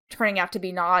are turning out to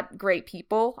be not great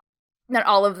people. Not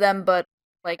all of them, but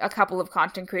like a couple of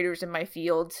content creators in my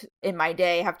field in my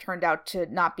day have turned out to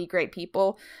not be great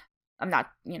people. I'm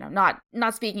not, you know,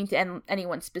 not speaking to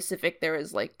anyone specific. There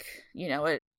is, like, you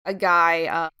know, a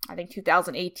guy, I think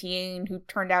 2018, who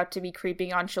turned out to be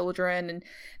creeping on children, and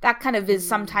that kind of is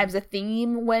sometimes a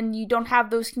theme when you don't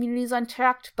have those communities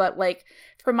unchecked. But, like,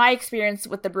 from my experience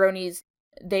with the bronies,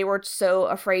 they were so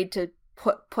afraid to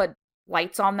put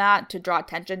lights on that to draw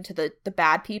attention to the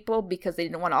bad people because they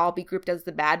didn't want to all be grouped as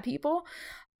the bad people.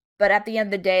 But at the end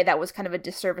of the day, that was kind of a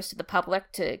disservice to the public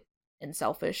and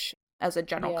selfish as a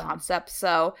general concept.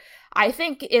 So I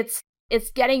think it's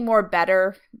getting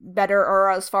better, or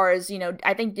as far as, you know,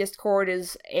 I think Discord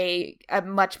is a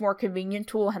much more convenient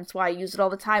tool, hence why I use it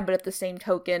all the time. But at the same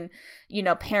token, you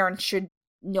know, parents should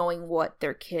knowing what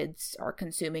their kids are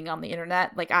consuming on the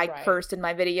internet. Like, I cursed in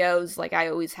my videos, like I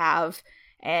always have.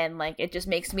 And, like, it just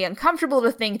makes me uncomfortable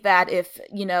to think that if,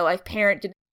 you know, a parent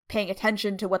didn't paying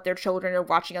attention to what their children are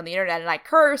watching on the internet and I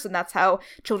curse, and that's how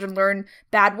children learn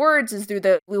bad words is through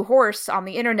the blue horse on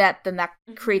the internet, then that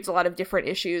creates a lot of different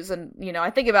issues. And, you know, I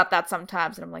think about that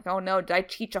sometimes and I'm like, oh no, did I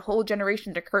teach a whole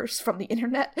generation to curse from the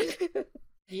internet?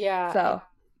 Yeah. So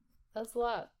that's a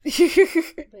lot.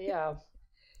 Yeah.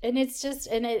 And it's just,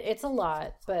 and it's a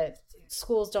lot, but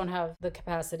schools don't have the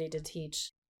capacity to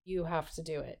teach. You have to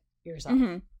do it yourself.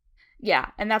 Yeah,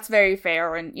 and that's very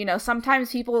fair. And, you know,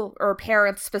 sometimes people, or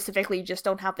parents specifically, just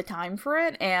don't have the time for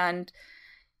it. And,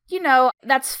 you know,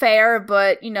 that's fair,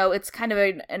 but, you know, it's kind of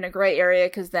in a gray area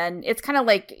because then it's kind of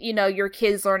like, you know, your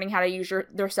kids learning how to use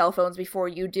their cell phones before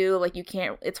you do. Like, you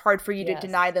can't, it's hard for you to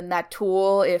deny them that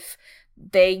tool if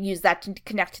they use that to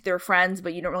connect to their friends,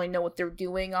 but you don't really know what they're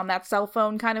doing on that cell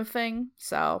phone kind of thing.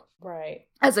 So,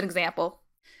 as an example.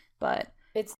 But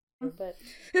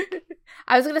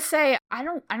I was gonna say, I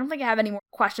don't think I have any more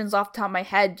questions off the top of my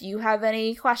head. Do you have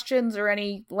any questions or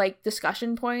any, like,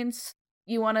 discussion points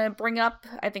you want to bring up?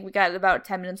 I think we got about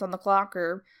 10 minutes on the clock,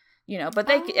 or, you know, but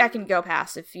I can go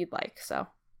past if you'd like. So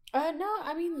no,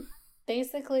 I mean,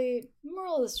 basically,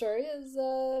 moral of the story is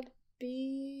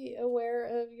be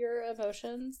aware of your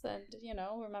emotions, and, you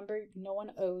know, remember, no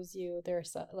one owes you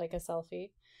like a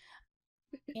selfie.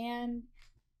 And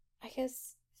I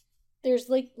guess there's,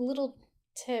 like, little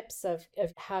tips of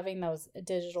having those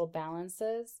digital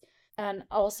balances. And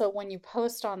also, when you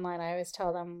post online, I always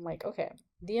tell them, like, okay,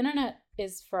 the internet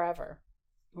is forever,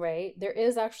 right? There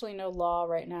is actually no law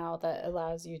right now that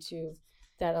allows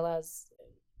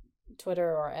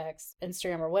Twitter or X,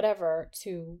 Instagram or whatever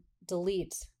to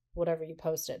delete whatever you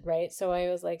posted, right? So I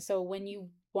was like, so when you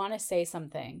want to say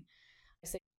something, I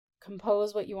say,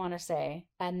 compose what you want to say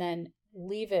and then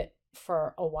leave it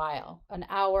for a while, an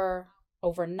hour,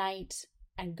 overnight,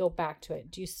 and go back to it.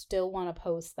 Do you still want to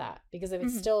post that? Because if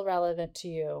it's still relevant to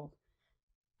you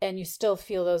and you still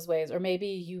feel those ways, or maybe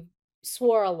you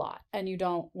swore a lot and you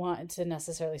don't want to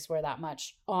necessarily swear that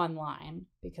much online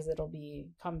because it'll be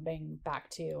coming back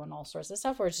to you and all sorts of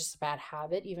stuff, or it's just a bad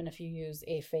habit, even if you use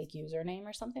a fake username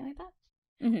or something like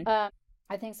that.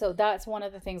 I think so. That's one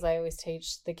of the things I always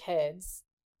teach the kids.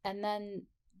 And then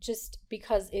just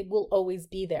because it will always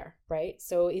be there, right?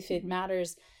 So if it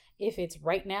matters, if it's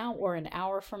right now or an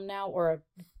hour from now or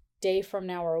a day from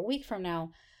now or a week from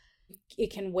now,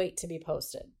 it can wait to be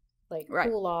posted. Like,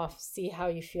 cool off, see how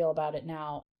you feel about it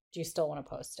now. Do you still want to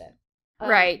post it?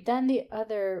 Right. Then the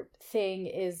other thing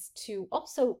is to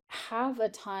also have a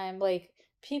time, like,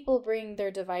 people bring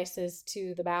their devices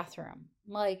to the bathroom.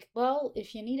 Like, well,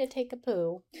 if you need to take a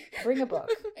poo, bring a book,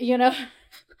 you know?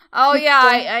 Oh, yeah,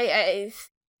 I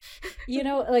you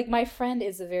know, like, my friend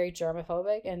is a very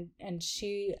germophobic and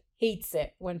she hates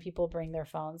it when people bring their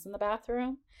phones in the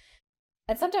bathroom.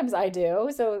 And sometimes I do.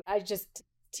 So I just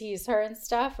tease her and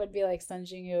stuff. Would be like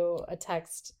sending you a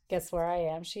text, guess where I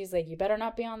am? She's like, you better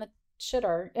not be on the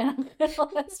shitter and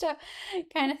all that stuff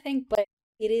kind of thing. But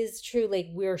it is true. Like,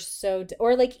 we're so,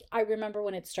 or like, I remember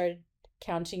when it started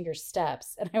counting your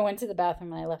steps and I went to the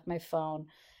bathroom and I left my phone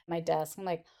my desk. I'm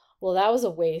like, well, that was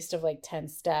a waste of like 10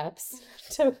 steps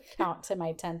to count to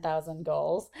my 10,000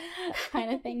 goals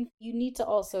kind of thing. You need to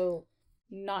also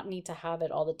not need to have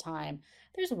it all the time.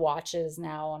 There's watches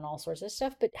now and all sorts of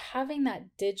stuff, but having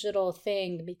that digital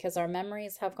thing, because our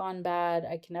memories have gone bad.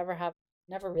 I can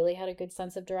never really had a good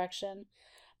sense of direction.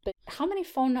 But how many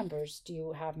phone numbers do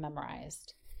you have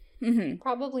memorized?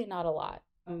 Probably not a lot.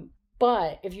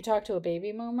 But if you talk to a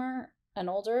baby boomer and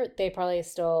older, they probably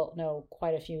still know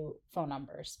quite a few phone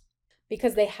numbers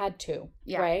because they had to,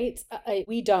 right?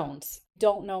 We don't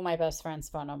know my best friend's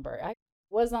phone number. I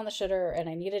was on the shitter and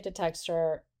I needed to text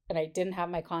her and I didn't have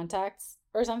my contacts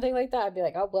or something like that. I'd be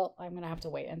like, oh, well, I'm going to have to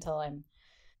wait until I'm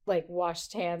like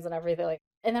washed hands and everything. Like,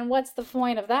 and then what's the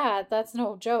point of that? That's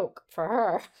no joke for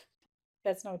her.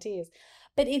 That's no tease.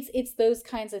 But it's those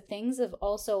kinds of things of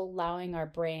also allowing our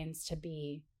brains to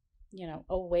be,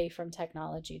 away from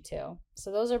technology too.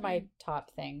 So those are my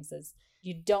top things is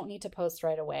you don't need to post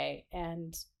right away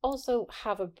and also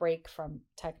have a break from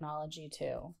technology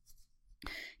too.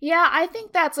 Yeah, I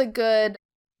think that's a good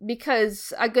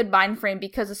mind frame,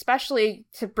 because especially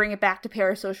to bring it back to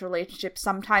parasocial relationships,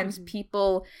 sometimes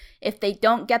people, if they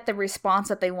don't get the response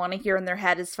that they want to hear in their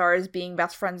head as far as being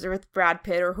best friends with Brad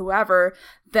Pitt or whoever,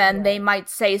 then they might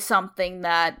say something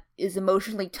that is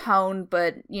emotionally toned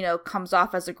but, comes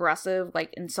off as aggressive,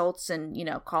 like insults and,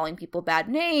 calling people bad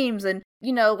names. And,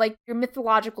 like your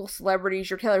mythological celebrities,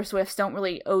 your Taylor Swifts don't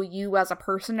really owe you as a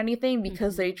person anything,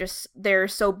 because they're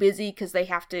so busy because they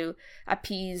have to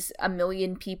appease a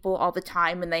million people all the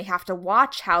time, and they have to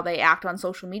watch how they act on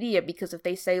social media, because if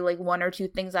they say like one or two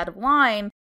things out of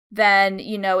line, then,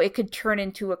 it could turn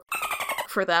into a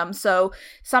for them. So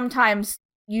sometimes,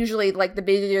 usually, like, the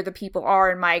busier the people are,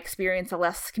 in my experience, the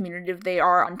less communicative they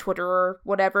are on Twitter or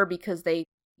whatever, because they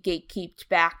gatekeeped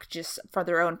back just for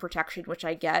their own protection, which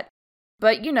I get.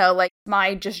 But, like,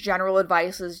 my just general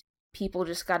advice is people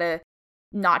just gotta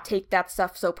not take that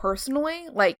stuff so personally.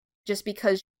 Like, just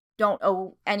because you don't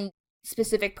owe any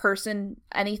specific person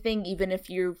anything, even if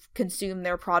you've consumed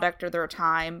their product or their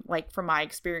time, like, from my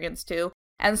experience, too.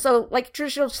 And so, like,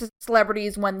 traditional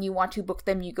celebrities, when you want to book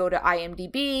them, you go to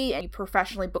IMDb and you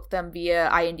professionally book them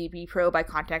via IMDb Pro by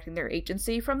contacting their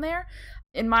agency from there.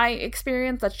 In my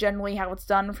experience, that's generally how it's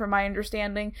done, from my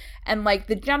understanding. And, like,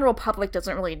 the general public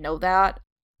doesn't really know that,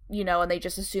 and they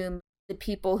just assume the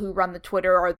people who run the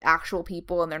Twitter are actual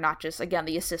people, and they're not just, again,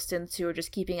 the assistants who are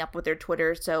just keeping up with their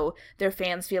Twitter so their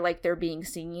fans feel like they're being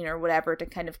seen or whatever, to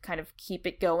kind of keep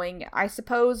it going, I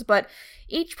suppose. But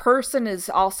each person is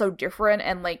also different,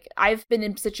 and like, I've been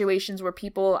in situations where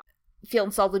people feel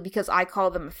insulted because I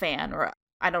call them a fan, or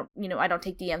I don't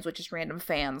take DMs with just random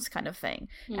fans kind of thing.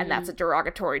 And that's a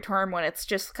derogatory term, when it's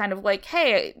just kind of like,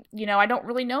 hey, I don't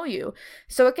really know you.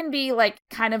 So it can be like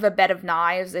kind of a bed of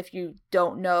knives if you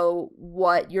don't know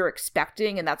what you're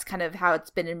expecting. And that's kind of how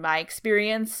it's been in my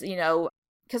experience,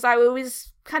 because I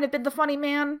always kind of been the funny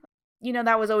man.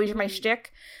 That was always my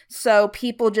shtick. So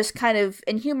people just kind of,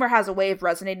 and humor has a way of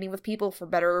resonating with people for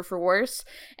better or for worse.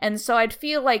 And so I'd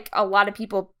feel like a lot of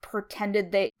people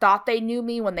pretended they thought they knew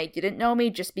me when they didn't know me,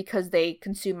 just because they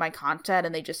consumed my content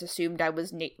and they just assumed I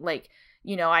was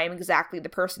I am exactly the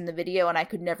person in the video and I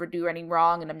could never do any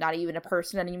wrong, and I'm not even a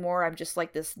person anymore. I'm just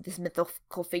like this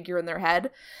mythical figure in their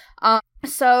head.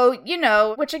 So,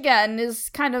 which again is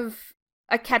kind of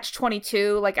a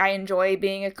catch-22. Like, I enjoy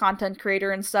being a content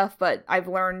creator and stuff, but I've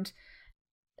learned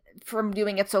from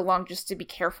doing it so long just to be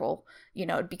careful,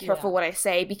 be careful what I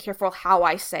say, be careful how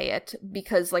I say it,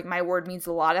 because like my word means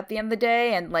a lot at the end of the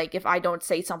day, and like if I don't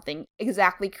say something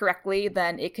exactly correctly,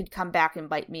 then it could come back and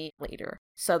bite me later.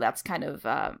 So that's kind of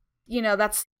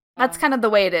that's kind of the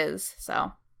way it is.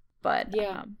 So, but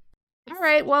all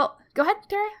right, well, go ahead,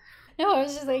 Terry. No, I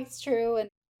was just like, it's true, and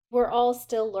we're all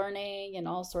still learning and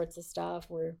all sorts of stuff.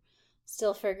 We're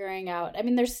still figuring out. I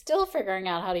mean, they're still figuring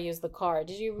out how to use the car.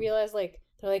 Did you realize, like,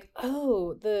 they're like,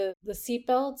 oh, the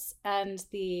seatbelts and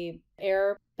the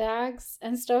airbags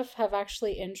and stuff have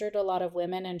actually injured a lot of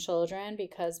women and children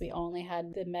because we only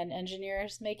had the men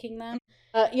engineers making them.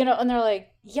 And they're like,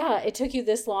 yeah, it took you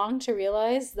this long to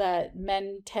realize that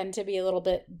men tend to be a little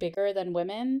bit bigger than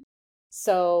women.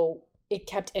 So it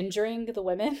kept injuring the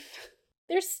women.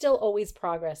 There's still always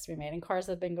progress to be made, and cars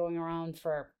have been going around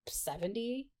for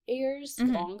 70 years,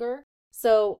 longer.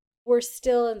 So we're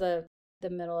still in the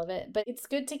middle of it, but it's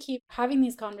good to keep having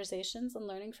these conversations and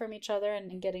learning from each other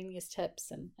and getting these tips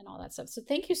and all that stuff. So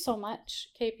thank you so much,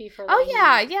 KP, for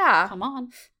yeah. Come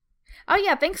on. Oh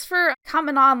yeah, thanks for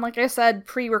coming on. Like I said,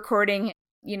 pre-recording.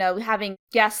 having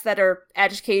guests that are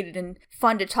educated and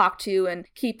fun to talk to and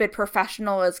keep it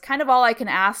professional is kind of all I can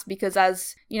ask, because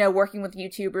as, working with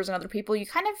YouTubers and other people, you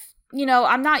kind of,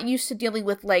 I'm not used to dealing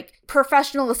with, like,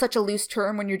 professional is such a loose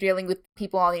term when you're dealing with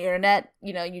people on the internet,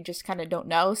 you just kind of don't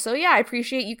know. So yeah, I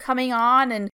appreciate you coming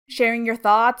on and sharing your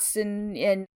thoughts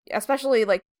and especially,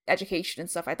 like, education and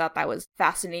stuff. I thought that was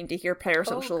fascinating to hear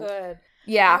Parasocial. Oh, good.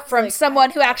 Yeah, from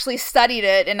someone who actually studied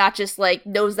it and not just, like,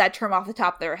 knows that term off the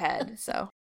top of their head, so.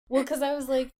 Well, because I was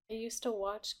like, I used to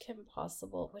watch Kim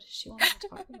Possible. What does she want to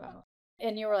talk about?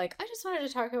 And you were like, I just wanted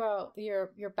to talk about your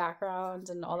background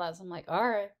and all that. So I'm like, all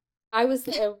right. I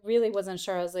really wasn't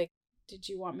sure. I was like, did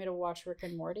you want me to watch Rick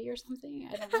and Morty or something?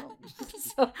 I don't know.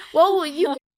 So, well,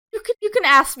 you can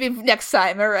ask me next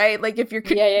time, all right? Like, if you're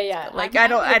yeah. Like, I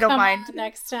don't mind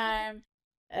next time.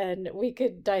 And we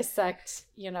could dissect,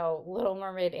 Little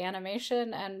Mermaid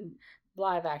animation and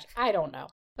live action. I don't know.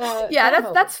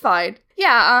 Yeah, that's fine.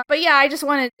 Yeah, but yeah, I just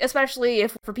wanted, especially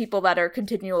if for people that are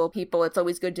continual people, it's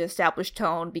always good to establish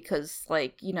tone, because,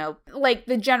 like, like,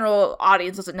 the general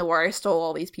audience doesn't know where I stole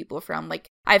all these people from. Like,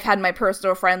 I've had my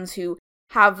personal friends who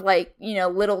have, like,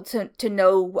 little to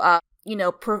no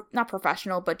not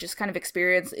professional, but just kind of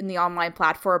experience in the online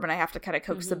platform, and I have to kind of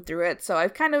coax them through it. So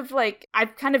I've kind of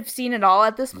seen it all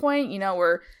at this point.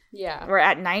 We're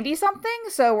at 90 something,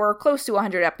 so we're close to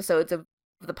 100 episodes of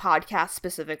the podcast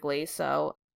specifically.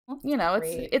 So,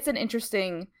 it's an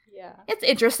interesting. Yeah. It's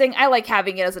interesting. I like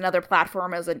having it as another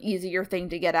platform, as an easier thing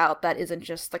to get out that isn't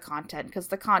just the content, because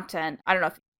the content, I don't know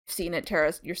if you've seen it,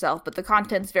 Tara, yourself, but the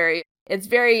content's very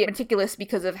meticulous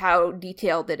because of how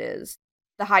detailed it is.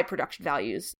 The high production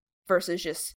values versus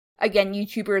just, again,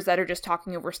 YouTubers that are just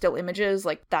talking over still images,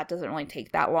 like, that doesn't really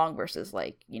take that long versus,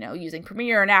 like, using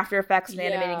Premiere and After Effects and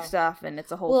animating stuff, and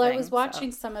it's a whole thing. I was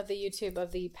watching some of the YouTube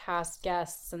of the past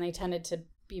guests, and they tended to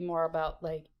be more about,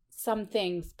 like, some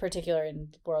things particular in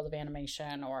the world of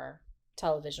animation or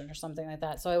television or something like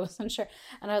that. So I wasn't sure.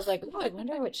 And I was like, I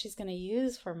wonder what she's going to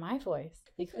use for my voice.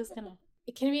 Like, who's going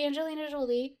to... Can it be Angelina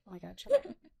Jolie? Oh my God,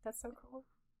 that's so cool.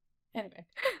 Anyway.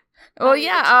 Well,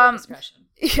 yeah,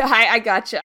 I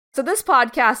gotcha. So this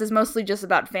podcast is mostly just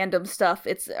about fandom stuff.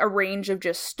 It's a range of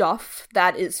just stuff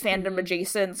that is fandom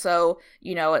adjacent. So,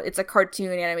 it's a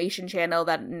cartoon animation channel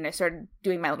and I started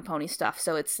doing My Little Pony stuff.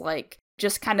 So it's, like,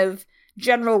 just kind of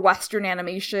general Western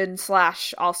animation /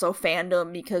 also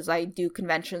fandom, because I do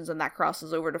conventions and that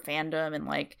crosses over to fandom, and,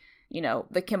 like,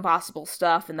 the Kim Possible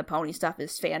stuff and the pony stuff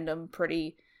is fandom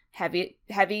pretty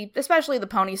heavy, especially the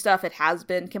pony stuff. It has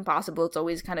been Kim Possible. It's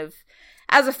always kind of,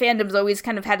 as a fandom's always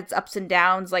kind of had its ups and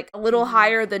downs, like a little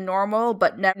higher than normal,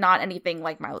 but not anything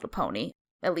like My Little Pony,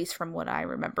 at least from what I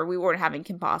remember. We weren't having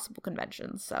Kim Possible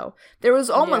conventions, so there was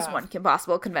almost one Kim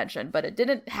Possible convention, but it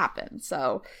didn't happen.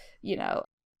 So, the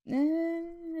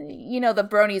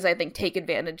bronies, I think, take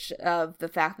advantage of the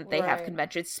fact that they have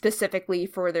conventions specifically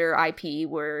for their IP,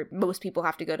 where most people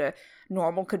have to go to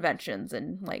normal conventions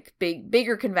and, like,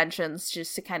 bigger conventions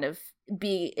just to kind of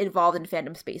be involved in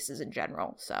fandom spaces in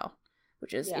general. So,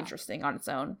 which is interesting on its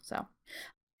own.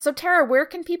 So Tara, where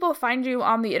can people find you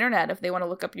on the internet if they want to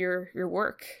look up your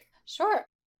work? Sure.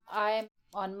 I'm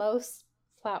on most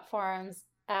platforms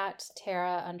at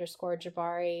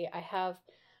Tara_Jabbari. I have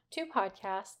 2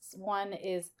 podcasts. One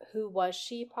is Who Was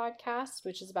She podcast,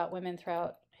 which is about women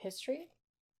throughout history.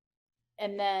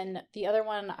 And then the other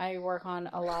one I work on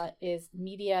a lot is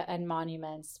Media and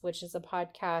Monuments, which is a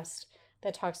podcast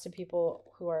that talks to people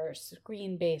who are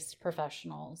screen-based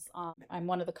professionals. I'm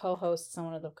one of the co-hosts and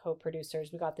one of the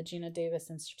co-producers. We got the Gina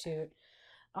Davis Institute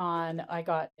on. I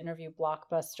got interview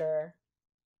Blockbuster.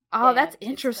 Oh, that's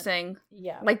interesting.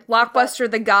 Like Blockbuster,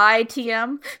 the guy,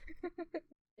 TM?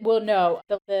 Well, no,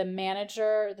 the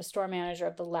manager, the store manager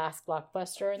of the last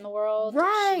Blockbuster in the world.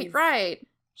 Right.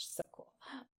 She's so cool.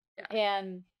 Yeah.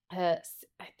 And I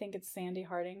think it's Sandy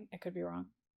Harding. I could be wrong.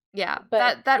 Yeah,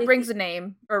 but that rings a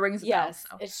name, or rings a bell.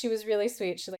 So. She was really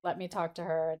sweet. She let me talk to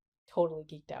her. Totally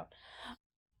geeked out.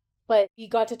 But we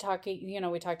got to talk, we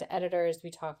talked to editors,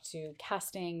 we talked to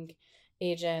casting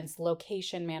agents,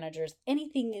 location managers,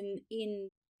 anything in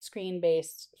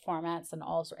screen-based formats and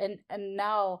all. And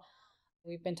now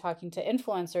we've been talking to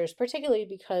influencers, particularly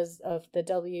because of the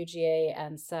WGA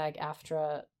and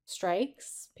SAG-AFTRA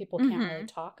strikes. People can't really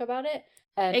talk about it.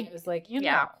 And it was like,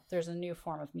 there's a new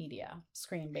form of media,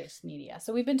 screen-based media.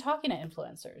 So we've been talking to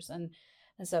influencers, and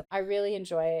so I really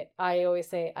enjoy it. I always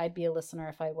say I'd be a listener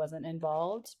if I wasn't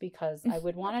involved, because I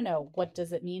would want to know, what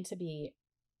does it mean to be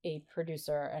a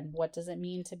producer, and what does it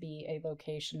mean to be a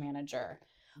location manager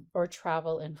or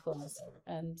travel influencer,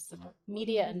 and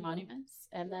Media and Monuments.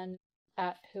 And then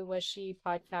at Who Was She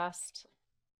podcast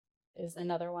is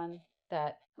another one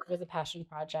that was a passion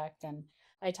project. And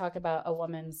I talk about a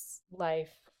woman's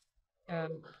life.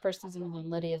 First season was on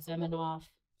Lydia Zimenoff,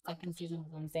 second season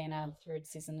was on Zainab, third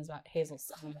season is about Hazel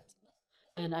Summit,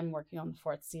 and I'm working on the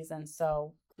fourth season.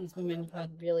 So these women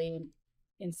had really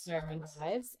inspiring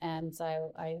lives, and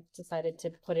so I decided to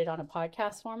put it on a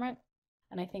podcast format,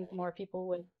 and I think more people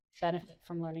would benefit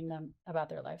from learning them about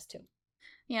their lives too.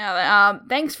 Yeah,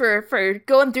 thanks for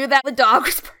going through that. The dog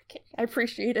was barking. I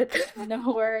appreciate it.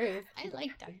 No worries. I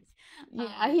like dogs.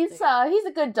 Yeah, he's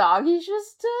a good dog. He's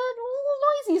just a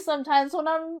little noisy sometimes when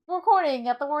I'm recording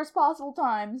at the worst possible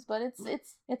times, but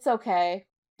it's okay.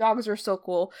 Dogs are so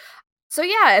cool. So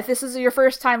yeah, if this is your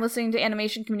first time listening to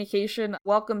Animation Communication,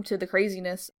 welcome to the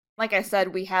craziness. Like I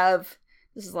said,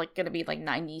 this is like going to be like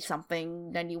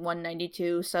 90-something, 91,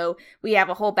 92, so we have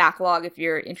a whole backlog if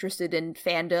you're interested in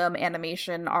fandom,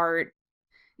 animation, art,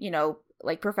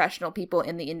 like professional people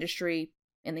in the industry,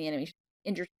 in the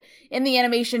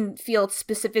animation field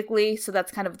specifically, so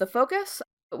that's kind of the focus.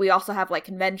 But we also have like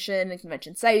convention and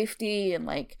convention safety and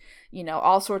like,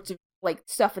 all sorts of like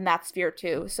stuff in that sphere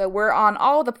too. So we're on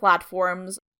all the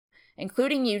platforms,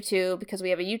 including YouTube, because we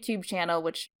have a YouTube channel,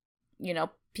 which,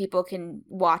 people can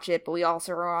watch it, but we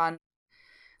also are on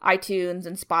iTunes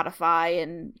and Spotify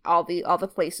and all the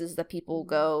places that people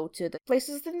go to, the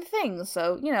places and the things.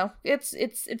 So,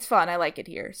 it's fun. I like it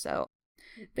here. So,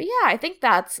 but yeah, I think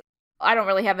I don't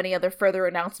really have any other further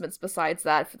announcements besides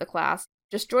that for the class.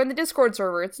 Just join the Discord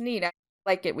server. It's neat. I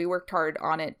like it. We worked hard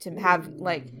on it to have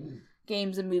like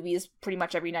games and movies pretty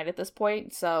much every night at this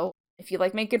point. So if you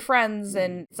like make good friends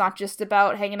and it's not just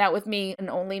about hanging out with me and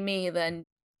only me, then,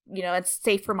 it's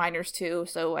safe for minors too.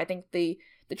 So I think the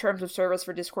terms of service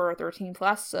for Discord are 13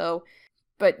 plus. So,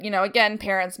 but again,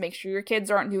 parents, make sure your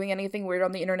kids aren't doing anything weird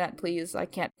on the internet, please. I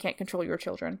can't control your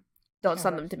children. Don't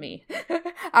send them to me.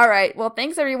 All right. Well,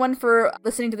 thanks everyone for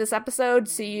listening to this episode.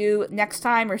 See you next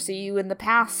time, or see you in the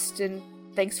past. And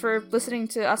thanks for listening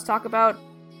to us talk about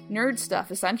nerd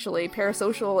stuff, essentially.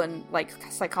 Parasocial and like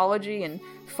psychology and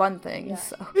fun things. Yeah.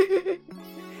 So.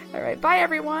 All right. Bye,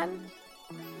 everyone.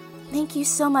 Thank you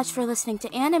so much for listening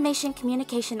to Animation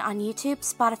Communication on YouTube,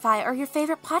 Spotify, or your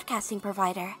favorite podcasting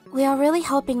provider. We are really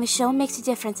hoping the show makes a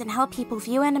difference in how people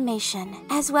view animation,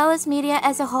 as well as media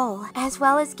as a whole, as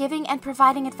well as giving and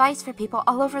providing advice for people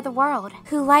all over the world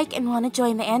who like and want to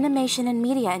join the animation and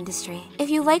media industry. If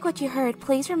you like what you heard,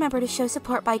 please remember to show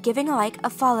support by giving a like, a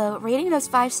follow, rating those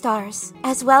 5 stars,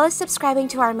 as well as subscribing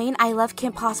to our main I Love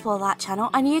Kim Possible a Lot channel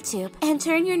on YouTube, and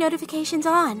turn your notifications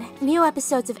on. New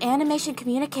episodes of Animation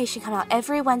Communication come out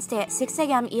every Wednesday at 6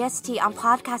 a.m. EST on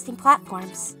podcasting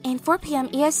platforms and 4 p.m.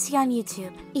 EST on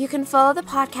YouTube. You can follow the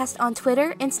podcast on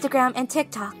Twitter, Instagram, and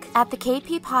TikTok at the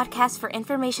KP Podcast for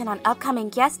information on upcoming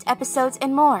guest episodes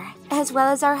and more, as well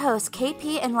as our hosts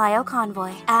KP and Lyle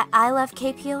Convoy at I Love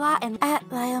KP a Lot and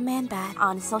at Lyle Manbad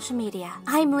on social media.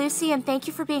 I'm Lucy, and thank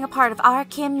you for being a part of our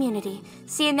community.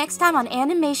 See you next time on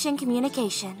Animation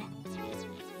Communication.